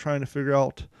 and they're trying to figure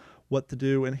out what to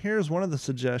do. And here's one of the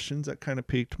suggestions that kind of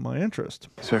piqued my interest.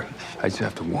 Sir, I just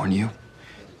have to warn you,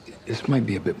 this might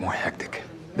be a bit more hectic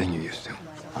than you're used to.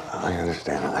 I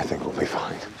understand. I think we'll be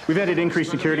fine. We've added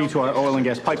increased security to our oil and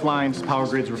gas pipelines, power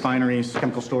grids, refineries,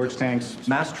 chemical storage tanks.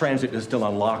 Mass transit is still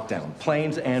on lockdown.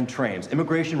 Planes and trains.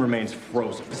 Immigration remains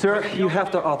frozen. Sir, you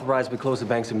have to authorize we close the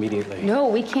banks immediately. No,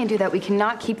 we can't do that. We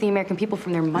cannot keep the American people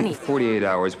from their money. 48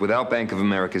 hours without Bank of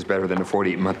America is better than a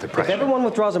 48-month depression. If everyone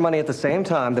withdraws their money at the same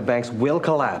time, the banks will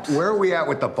collapse. Where are we at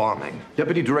with the bombing?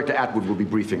 Deputy Director Atwood will be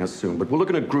briefing us soon, but we're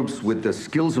looking at groups with the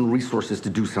skills and resources to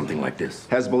do something like this.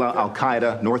 Hezbollah,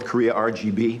 Al-Qaeda, North Korea,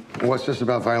 RGB. What's this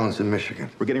about violence in Michigan?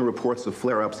 We're getting reports of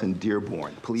flare-ups in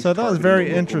Dearborn. Police So I thought it was targeting very the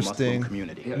local interesting Muslim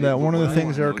community. that one of the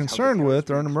things they're concerned with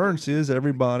during an emergency is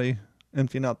everybody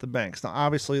emptying out the banks. Now,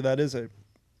 obviously, that is a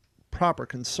proper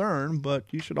concern, but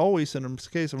you should always, in a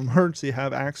case of emergency,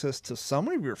 have access to some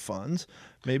of your funds,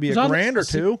 maybe It's a oddly grand or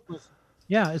two.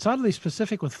 Yeah, it's oddly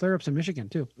specific with flare-ups in Michigan,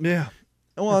 too. Yeah.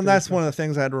 Well, and that's one of the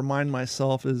things I had to remind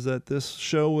myself is that this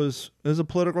show is a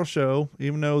political show.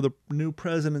 Even though the new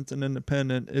president's an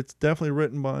independent, it's definitely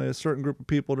written by a certain group of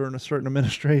people during a certain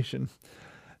administration.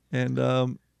 And,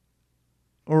 or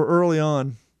early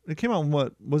on. It came out,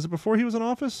 what, was it before he was in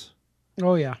office?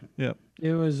 Oh, yeah. Yeah.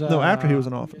 It was... no, after he was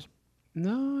in office.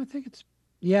 No, I think it's...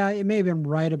 Yeah, it may have been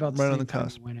right about the right same on the time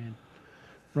cusp. it went in.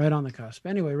 Right on the cusp.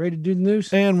 Anyway, ready to do the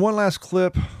news? And one last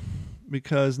clip,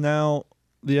 because now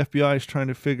the FBI is trying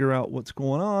to figure out what's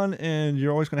going on, and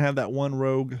you're always going to have that one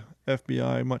rogue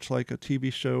FBI, much like a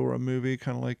TV show or a movie,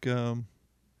 kind of like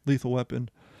Lethal Weapon,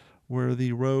 where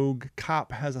the rogue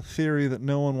cop has a theory that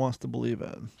no one wants to believe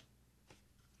in.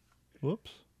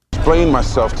 Whoops. Explain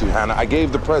myself to you, Hannah. I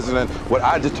gave the president what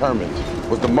I determined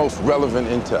was the most relevant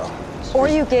intel. Or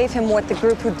you gave him what the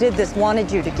group who did this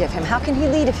wanted you to give him. How can he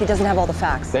lead if he doesn't have all the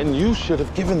facts? Then you should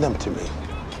have given them to me.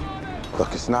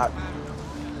 Look, it's not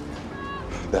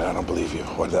that I don't believe you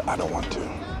or that I don't want to.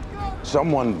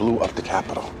 Someone blew up the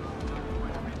Capitol.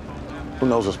 Who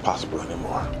knows what's possible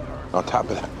anymore? On top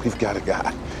of that, we've got a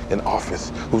guy in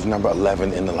office who's number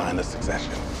 11 in the line of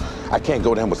succession. I can't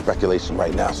go to him with speculation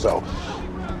right now, so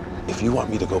if you want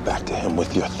me to go back to him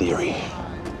with your theory,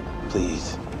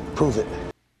 please prove it.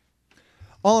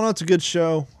 All in all, it's a good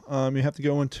show. You have to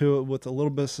go into it with a little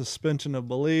bit of suspension of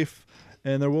belief,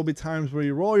 and there will be times where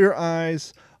you roll your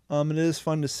eyes. It is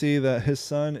fun to see that his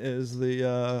son is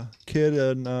the kid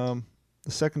and the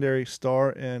secondary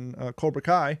star in Cobra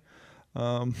Kai.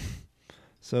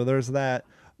 So there's that.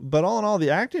 But all in all,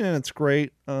 the acting in it's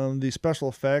great. The special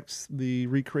effects, the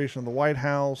recreation of the White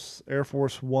House, Air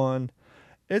Force One.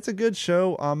 It's a good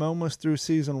show. I'm almost through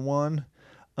season 1.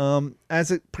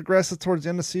 As it progresses towards the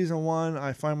end of season 1,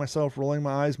 I find myself rolling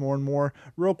my eyes more and more.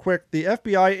 Real quick, the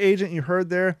FBI agent you heard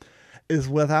there is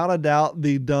without a doubt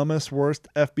the dumbest, worst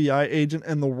FBI agent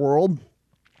in the world.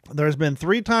 There's been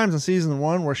 3 times in season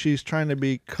 1 where she's trying to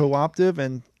be cooperative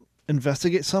and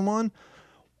investigate someone.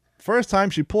 First time,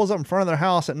 she pulls up in front of their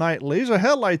house at night, leaves her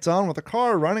headlights on with a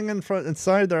car running in front of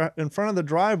the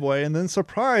driveway, and then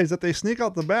surprised that they sneak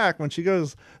out the back when she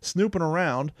goes snooping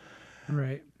around.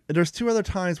 Right. There's 2 other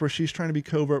times where she's trying to be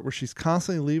covert, where she's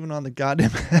constantly leaving on the goddamn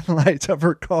headlights of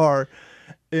her car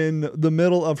in the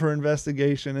middle of her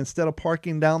investigation instead of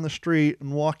parking down the street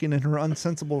and walking in her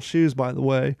unsensible shoes, by the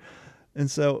way.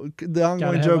 And so the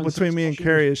ongoing joke between me and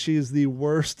Carrie is she's the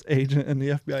worst agent in the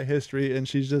FBI history, and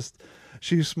she's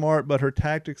smart, but her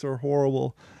tactics are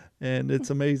horrible. And it's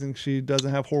amazing she doesn't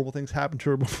have horrible things happen to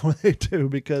her before they do,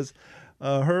 because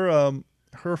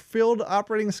her field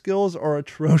operating skills are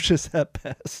atrocious at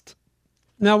best.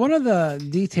 Now, one of the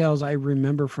details I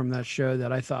remember from that show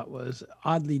that I thought was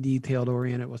oddly detailed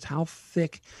oriented was how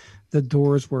thick the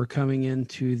doors were coming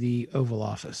into the Oval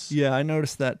Office. Yeah, I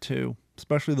noticed that too,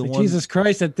 especially the one. Jesus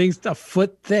Christ, that thing's a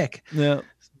foot thick. Yeah.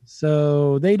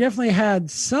 So they definitely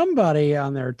had somebody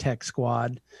on their tech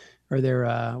squad, or their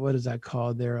what is that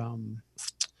called? Their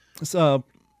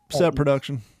set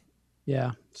production.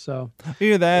 Yeah. So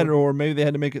either that, or maybe they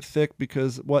had to make it thick,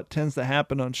 because what tends to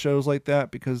happen on shows like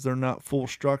that, because they're not full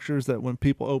structures, that when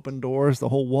people open doors, the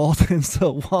whole wall tends to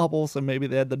wobble. So maybe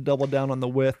they had to double down on the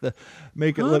width to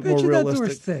make it look more realistic. That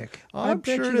door's thick. I'm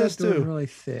sure it is too. Really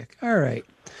thick. All right.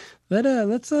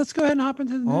 Let's go ahead and hop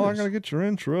into the news. Oh, I gotta get your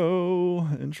intro.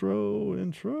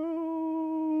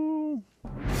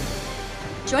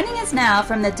 Joining us now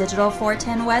from the Digital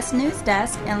 410 West News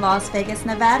Desk in Las Vegas,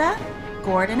 Nevada,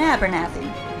 Gordon Abernathy.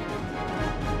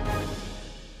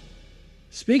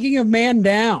 Speaking of man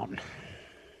down,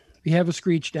 we have a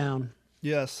screech down.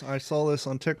 Yes, I saw this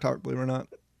on TikTok, believe it or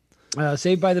not.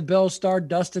 Saved by the Bell star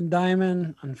Dustin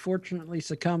Diamond unfortunately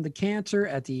succumbed to cancer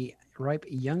at the ripe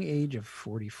young age of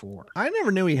 44. I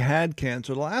never knew he had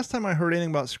cancer. The last time I heard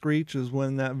anything about Screech is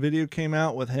when that video came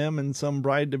out with him and some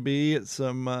bride-to-be at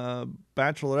some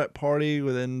bachelorette party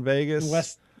within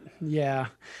Vegas. Yeah.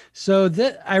 So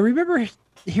I remember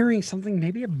hearing something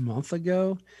maybe a month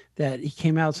ago that he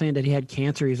came out saying that he had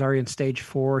cancer. He's already in stage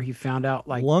 4. He found out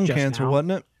like lung cancer,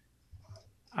 wasn't it?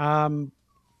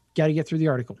 Got to get through the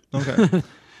article. Okay.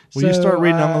 Well, you start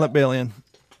reading. I'm gonna let Bailey in.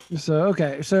 So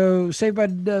Saved by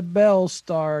the Bell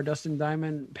star Dustin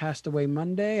Diamond passed away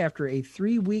Monday after a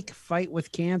 3-week fight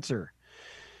with cancer,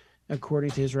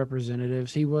 according to his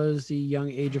representatives. He was the young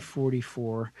age of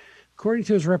 44. According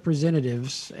to his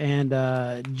representatives, and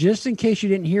just in case you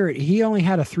didn't hear it, he only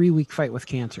had a 3-week fight with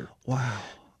cancer. Wow.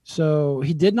 So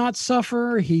he did not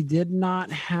suffer. He did not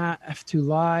have to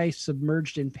lie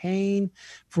submerged in pain.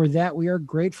 For that, we are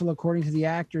grateful, according to the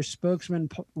actor's spokesman,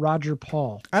 Roger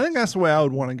Paul. I think that's the way I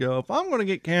would want to go. If I'm going to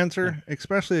get cancer,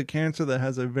 especially a cancer that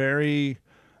has a very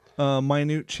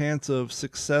minute chance of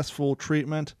successful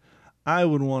treatment, I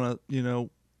would want to,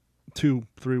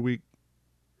 2-3 week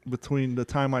between the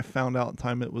time I found out and the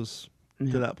time it was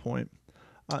to that point.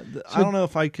 I don't know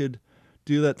if I could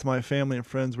do that to my family and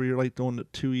friends, where you're like doing the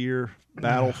 2-year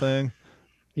battle thing.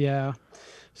 Yeah.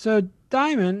 So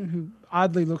Diamond, who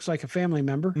oddly looks like a family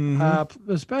member,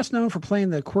 was best known for playing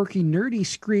the quirky, nerdy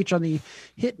Screech on the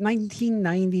hit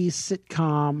 1990s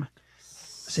sitcom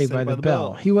Saved by the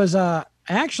Bell. He was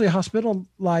actually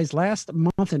hospitalized last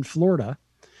month in Florida,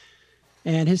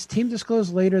 and his team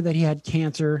disclosed later that he had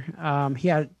cancer. He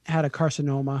had a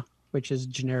carcinoma, which is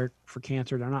generic for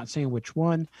cancer. They're not saying which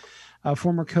one.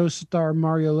 Former co-star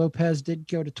Mario Lopez did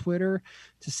go to Twitter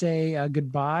to say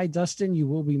goodbye. Dustin, you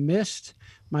will be missed.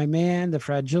 My man, the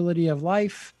fragility of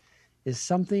life is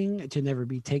something to never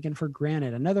be taken for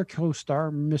granted. Another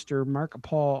co-star, Mr.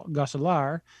 Marc-Paul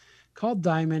Gosselaar, called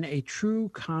Diamond a true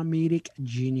comedic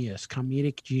genius.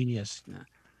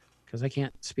 because I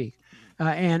can't speak,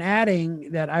 and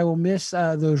adding that I will miss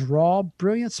those raw,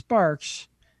 brilliant sparks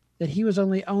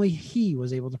that only he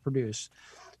was able to produce.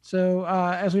 So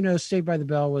as we know, Saved by the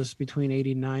Bell was between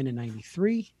 89 and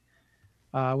 93,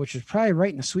 which is probably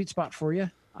right in the sweet spot for you.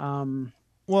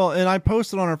 Well, and I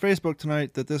posted on our Facebook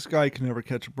tonight that this guy can never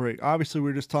catch a break. Obviously, we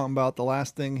were just talking about the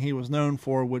last thing he was known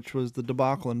for, which was the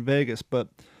debacle in Vegas. But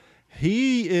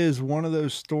he is one of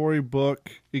those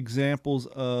storybook examples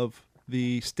of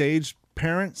the staged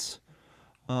parents.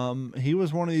 He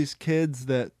was one of these kids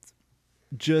that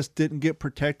just didn't get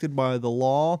protected by the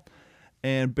law.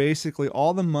 And basically,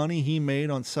 all the money he made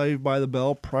on Saved by the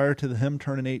Bell prior to him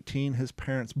turning 18, his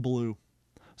parents blew.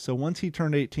 So once he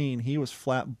turned 18, he was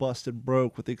flat busted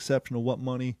broke, with the exception of what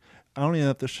money. I don't even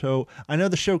know if the show. I know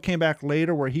the show came back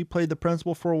later where he played the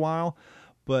principal for a while,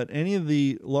 but any of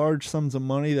the large sums of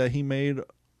money that he made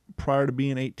prior to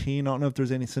being 18, I don't know if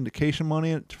there's any syndication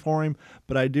money for him,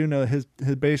 but I do know his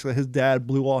dad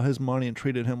blew all his money and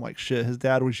treated him like shit. His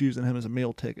dad was using him as a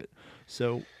meal ticket.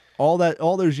 So all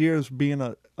those years being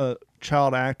a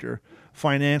child actor,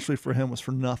 financially for him was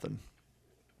for nothing.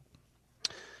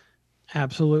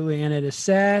 Absolutely, and it is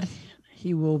sad.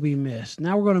 He will be missed.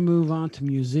 Now we're going to move on to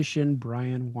musician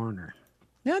Brian Warner.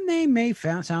 That name may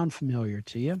sound familiar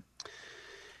to you.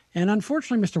 And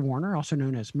unfortunately, Mr. Warner, also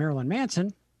known as Marilyn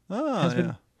Manson, has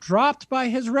been dropped by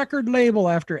his record label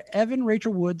after Evan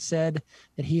Rachel Wood said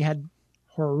that he had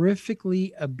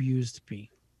horrifically abused me.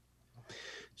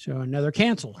 So another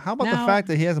cancel. How about the fact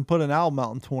that he hasn't put an album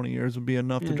out in 20 years would be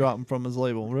enough to drop him from his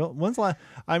label? When's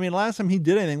last time he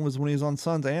did anything was when he was on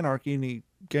Sons of Anarchy and he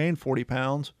gained 40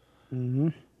 pounds. Mm-hmm.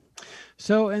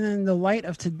 So, and in the light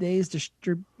of today's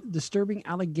disturbing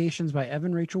allegations by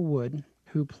Evan Rachel Wood,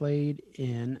 who played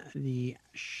in the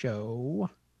show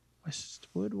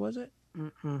Westwood, was it?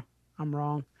 I'm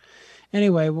wrong.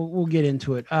 Anyway, we'll get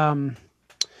into it.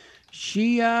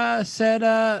 She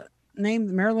said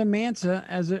named Marilyn Manson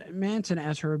as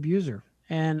her abuser,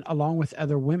 and along with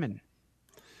other women.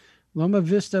 Loma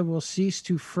Vista will cease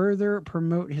to further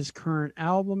promote his current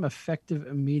album effective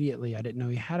immediately. I didn't know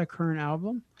he had a current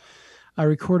album. A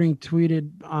recording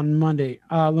tweeted on Monday.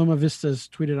 Loma Vista's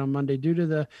tweeted on Monday. Due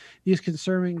to these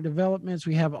concerning developments,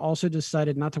 we have also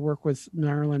decided not to work with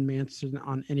Marilyn Manson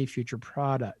on any future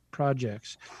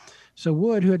projects. So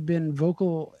Wood, who had been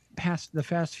vocal past the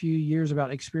past few years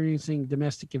about experiencing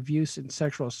domestic abuse and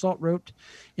sexual assault, wrote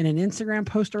in an Instagram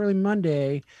post early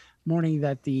Monday morning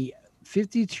that the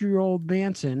 52-year-old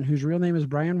Manson, whose real name is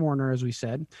Brian Warner, as we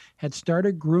said, had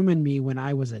started grooming me when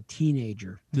I was a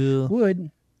teenager. Yeah.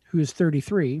 Wood, who is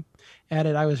 33,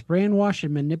 added, I was brainwashed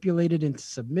and manipulated into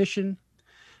submission.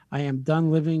 I am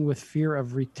done living with fear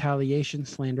of retaliation,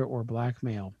 slander, or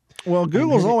blackmail. Well,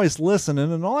 Google's always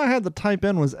listening, and all I had to type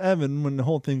in was Evan when the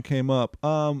whole thing came up.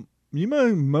 You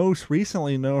may most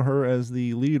recently know her as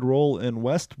the lead role in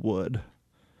Westwood.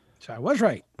 So I was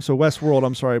right. So Westworld,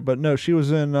 I'm sorry. But no, she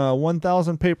was in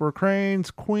 1,000 Paper Cranes,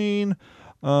 Queen,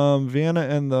 Vienna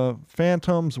and the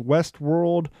Phantoms,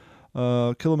 Westworld,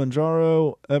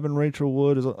 Kilimanjaro. Evan Rachel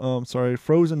Wood is,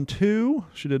 Frozen 2.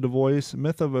 She did the voice.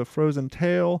 Myth of a Frozen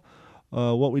Tale.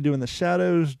 What We Do in the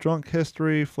Shadows, Drunk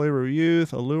History, Flavor of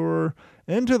Youth, Allure,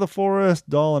 Into the Forest,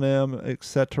 Doll and M,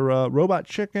 etc. Robot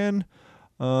Chicken.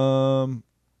 Going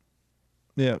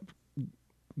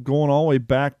all the way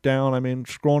back down. I mean,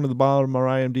 scrolling to the bottom of our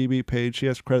IMDb page, she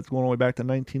has credits going all the way back to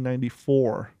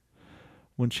 1994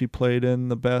 when she played in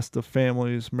The Best of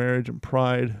Families, Marriage and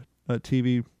Pride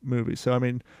TV movie. So, I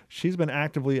mean, she's been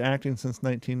actively acting since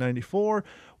 1994,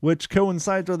 which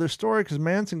coincides with her story because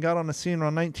Manson got on the scene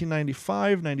around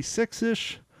 1995,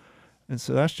 96-ish. And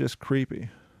so that's just creepy.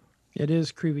 It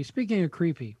is creepy. Speaking of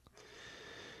creepy,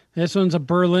 this one's a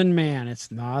Berlin man.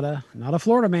 It's not a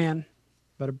Florida man,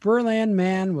 but a Berlin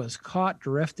man was caught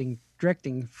directing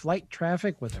flight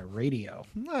traffic with a radio.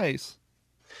 Nice.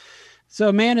 So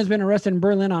a man has been arrested in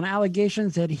Berlin on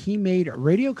allegations that he made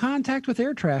radio contact with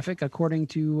air traffic, according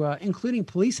to including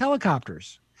police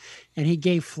helicopters, and he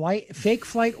gave fake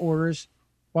flight orders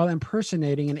while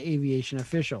impersonating an aviation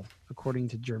official, according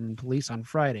to German police on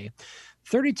Friday.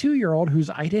 32-year-old, whose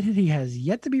identity has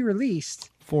yet to be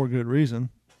released, for good reason,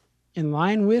 in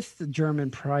line with the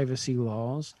German privacy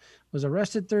laws, was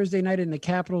arrested Thursday night in the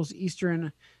capital's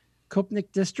eastern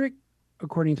Kopnik district,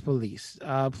 according to police.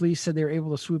 Police said they were able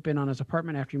to swoop in on his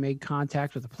apartment after he made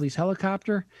contact with a police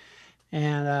helicopter,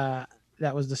 and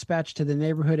that was dispatched to the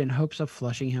neighborhood in hopes of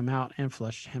flushing him out, and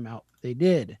flushed him out they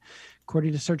did.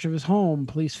 According to search of his home,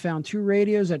 police found 2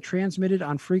 radios that transmitted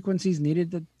on frequencies needed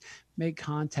to make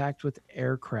contact with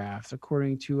aircraft.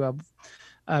 According to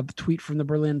a tweet from the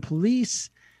Berlin police,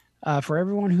 for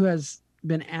everyone who has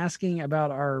been asking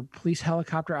about our police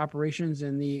helicopter operations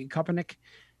in the Kopernik.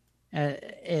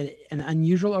 An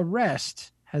unusual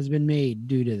arrest has been made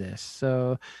due to this.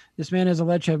 So this man is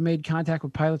alleged to have made contact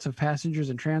with pilots of passengers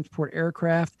and transport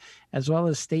aircraft, as well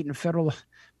as state and federal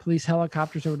police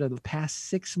helicopters over the past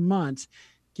 6 months,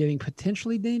 giving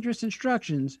potentially dangerous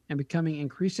instructions and becoming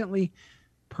increasingly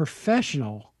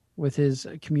professional with his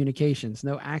communications.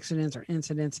 No accidents or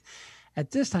incidents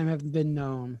at this time have been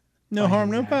known. No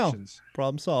harm, no foul.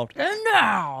 Problem solved. And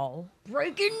now,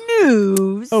 breaking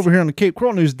news. Over here on the Cape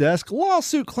Coral News Desk,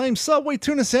 lawsuit claims Subway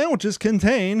tuna sandwiches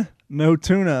contain no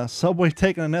tuna. Subway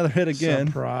taking another hit again.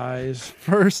 Surprise.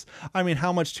 First, I mean,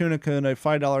 how much tuna could a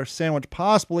 $5 sandwich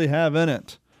possibly have in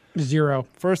it? 0.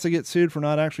 First, they get sued for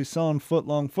not actually selling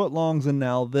footlongs, and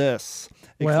now this.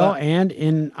 Well, and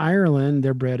in Ireland,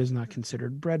 their bread is not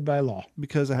considered bread by law.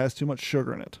 Because it has too much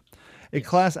sugar in it. A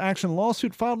class action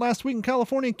lawsuit filed last week in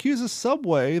California accuses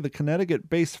Subway, the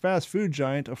Connecticut-based fast food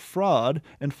giant, of fraud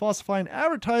and falsifying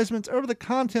advertisements over the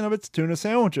content of its tuna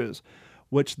sandwiches,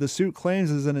 which the suit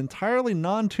claims is an entirely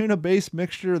non-tuna based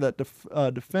mixture that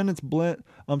defendants blend.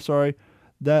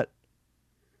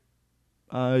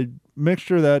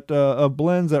 Mixture that of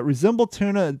blends that resemble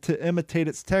tuna to imitate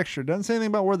its texture. Doesn't say anything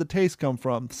about where the taste come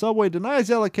from. Subway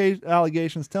denies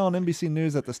allegations, telling NBC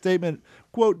News that the statement,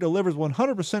 quote, delivers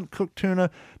 100% cooked tuna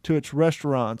to its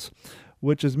restaurants,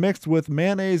 which is mixed with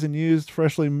mayonnaise and used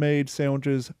freshly made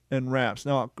sandwiches and wraps.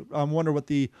 Now, I wonder what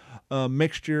the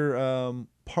mixture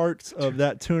parts of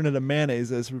that tuna to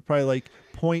mayonnaise is. Probably like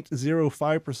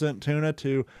 0.05% tuna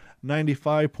to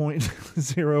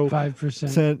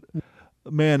 95.05%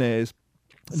 mayonnaise.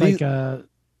 It's like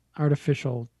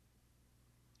artificial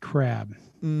crab.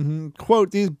 Mm-hmm. Quote,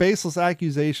 these baseless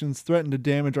accusations threaten to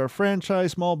damage our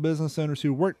franchise. Small business owners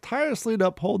who work tirelessly to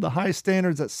uphold the high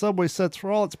standards that Subway sets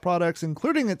for all its products,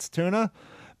 including its tuna.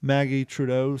 Maggie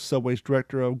Trudeau, Subway's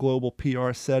director of global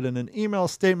PR, said in an email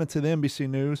statement to the NBC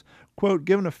News, quote,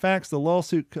 given the facts, the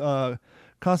lawsuit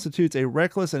constitutes a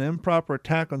reckless and improper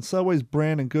attack on Subway's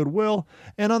brand and goodwill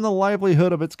and on the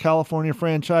livelihood of its California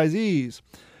franchisees.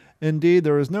 Indeed,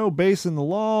 there is no base in the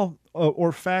law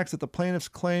or facts that the plaintiff's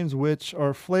claims, which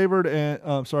are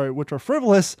which are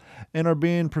frivolous and are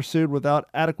being pursued without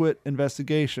adequate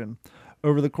investigation.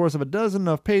 Over the course of a dozen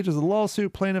of pages of the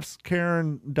lawsuit, plaintiffs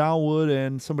Karen Dalwood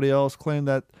and somebody else claim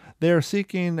that they are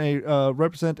seeking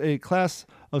represent a class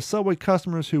of Subway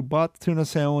customers who bought the tuna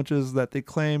sandwiches that they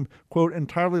claim, quote,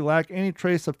 entirely lack any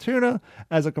trace of tuna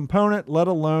as a component, let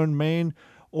alone main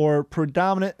or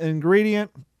predominant ingredient.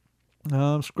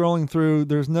 Scrolling through,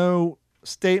 there's no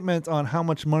statement on how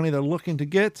much money they're looking to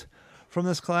get from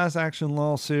this class action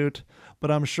lawsuit, but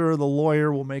I'm sure the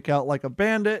lawyer will make out like a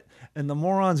bandit, and the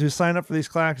morons who sign up for these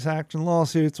class action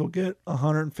lawsuits will get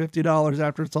 $150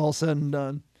 after it's all said and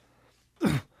done.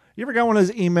 You ever got one of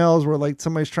those emails where like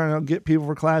somebody's trying to get people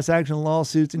for class action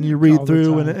lawsuits, and you read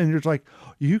through and you're like,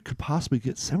 you could possibly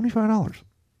get $75.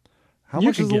 How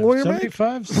much does the lawyer make?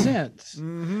 75 cents.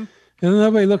 Mm-hmm. And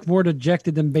nobody looked more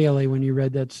dejected than Bailey when you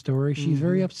read that story. She's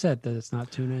very upset that it's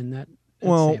not tuna in that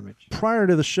sandwich. Prior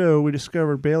to the show, we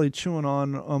discovered Bailey chewing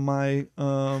on my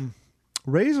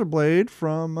razor blade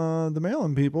from the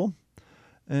mail-in people.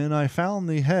 And I found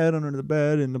the head under the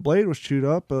bed, and the blade was chewed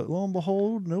up. But lo and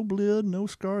behold, no blood, no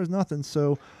scars, nothing.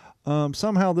 So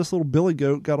somehow this little billy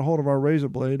goat got a hold of our razor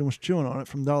blade and was chewing on it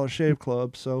from Dollar Shave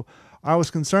Club. So I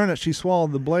was concerned that she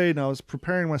swallowed the blade, and I was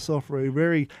preparing myself for a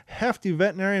very hefty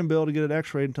veterinarian bill to get it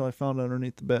x-rayed until I found it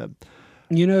underneath the bed.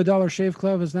 You know, Dollar Shave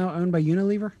Club is now owned by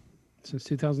Unilever since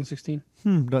 2016.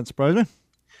 Doesn't surprise me.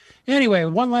 Anyway,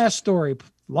 one last story.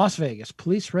 Las Vegas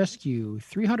police rescue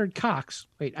 300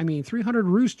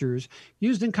 roosters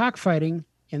used in cockfighting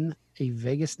in a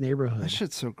Vegas neighborhood. That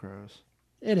shit's so gross.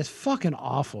 It is fucking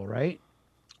awful, right?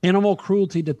 Animal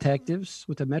cruelty detectives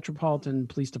with the Metropolitan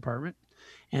Police Department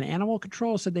and Animal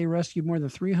Control said they rescued more than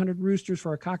 300 roosters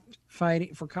for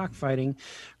cockfighting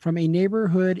from a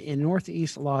neighborhood in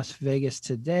northeast Las Vegas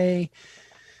today.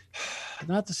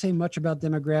 Not to say much about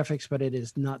demographics, but it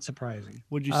is not surprising.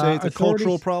 Would you say it's a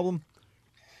cultural problem?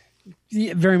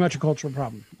 Yeah, very much a cultural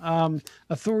problem.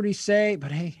 Authorities say,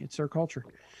 but hey, it's their culture.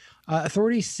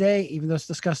 Authorities say, even though it's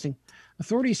disgusting,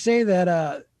 authorities say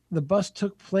that the bust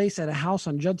took place at a house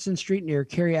on Judson Street near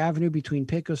Cary Avenue between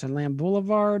Pecos and Lamb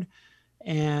Boulevard.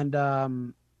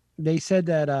 And they said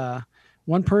that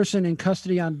one person in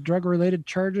custody on drug-related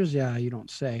charges. Yeah, you don't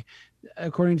say.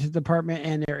 According to the department,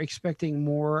 and they're expecting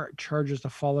more charges to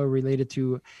follow related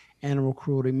to animal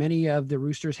cruelty. Many of the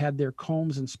roosters had their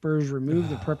combs and spurs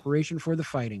removed in preparation for the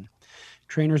fighting.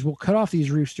 Trainers will cut off these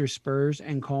rooster spurs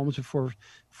and combs before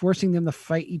forcing them to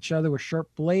fight each other with sharp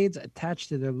blades attached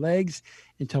to their legs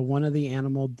until one of the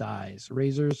animal dies.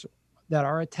 Razors that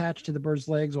are attached to the bird's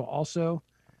legs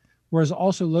was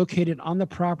also located on the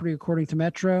property, according to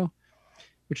Metro,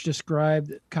 which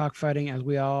described cockfighting, as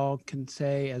we all can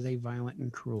say, as a violent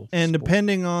and cruel And sport.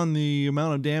 depending on the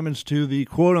amount of damage to the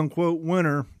quote-unquote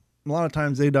winner, a lot of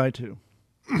times they die too.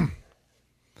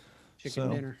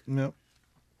 Chicken dinner. Yep.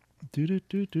 Where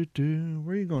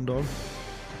are you going, dog?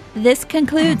 This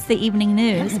concludes the evening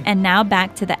news, and now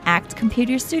back to the ACT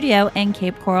Computer Studio in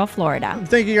Cape Coral, Florida.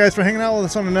 Thank you guys for hanging out with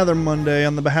us on another Monday.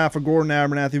 On the behalf of Gordon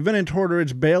Abernathy, Vinny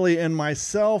Tortorich, Bailey, and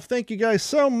myself, thank you guys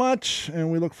so much,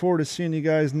 and we look forward to seeing you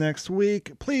guys next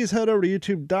week. Please head over to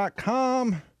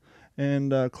youtube.com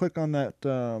and click on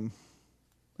that.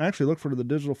 Actually, look for the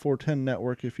Digital 410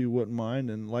 Network if you wouldn't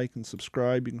mind, and like and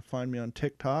subscribe. You can find me on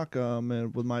TikTok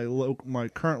and with my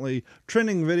currently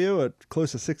trending video at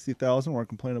close to 60,000, where I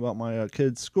complain about my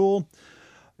kids' school.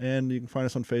 And you can find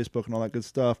us on Facebook and all that good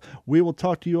stuff. We will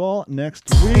talk to you all next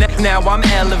week. Now I'm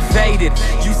elevated,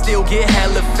 you still get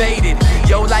hella faded.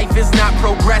 Your life is not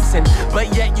progressing,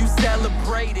 but yet you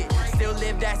celebrate it. Still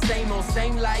live that same old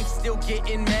same life, still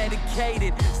getting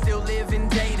medicated. Still living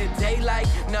day to day like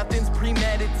nothing's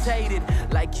premeditated.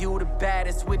 Like you the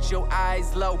baddest with your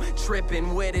eyes low,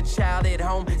 tripping with a child at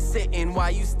home, sitting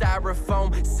while you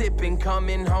styrofoam, sipping,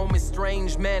 coming home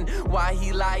estranged men. Why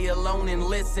he lie alone and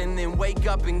listen and wake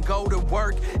up and go to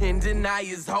work and deny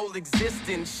his whole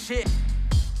existence. Shit.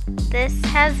 This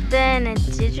has been a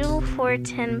Digital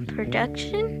 410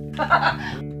 production.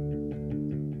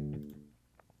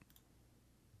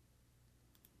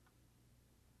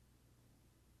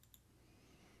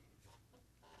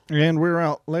 And we're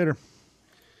out. Later.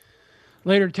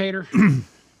 Later, Tater.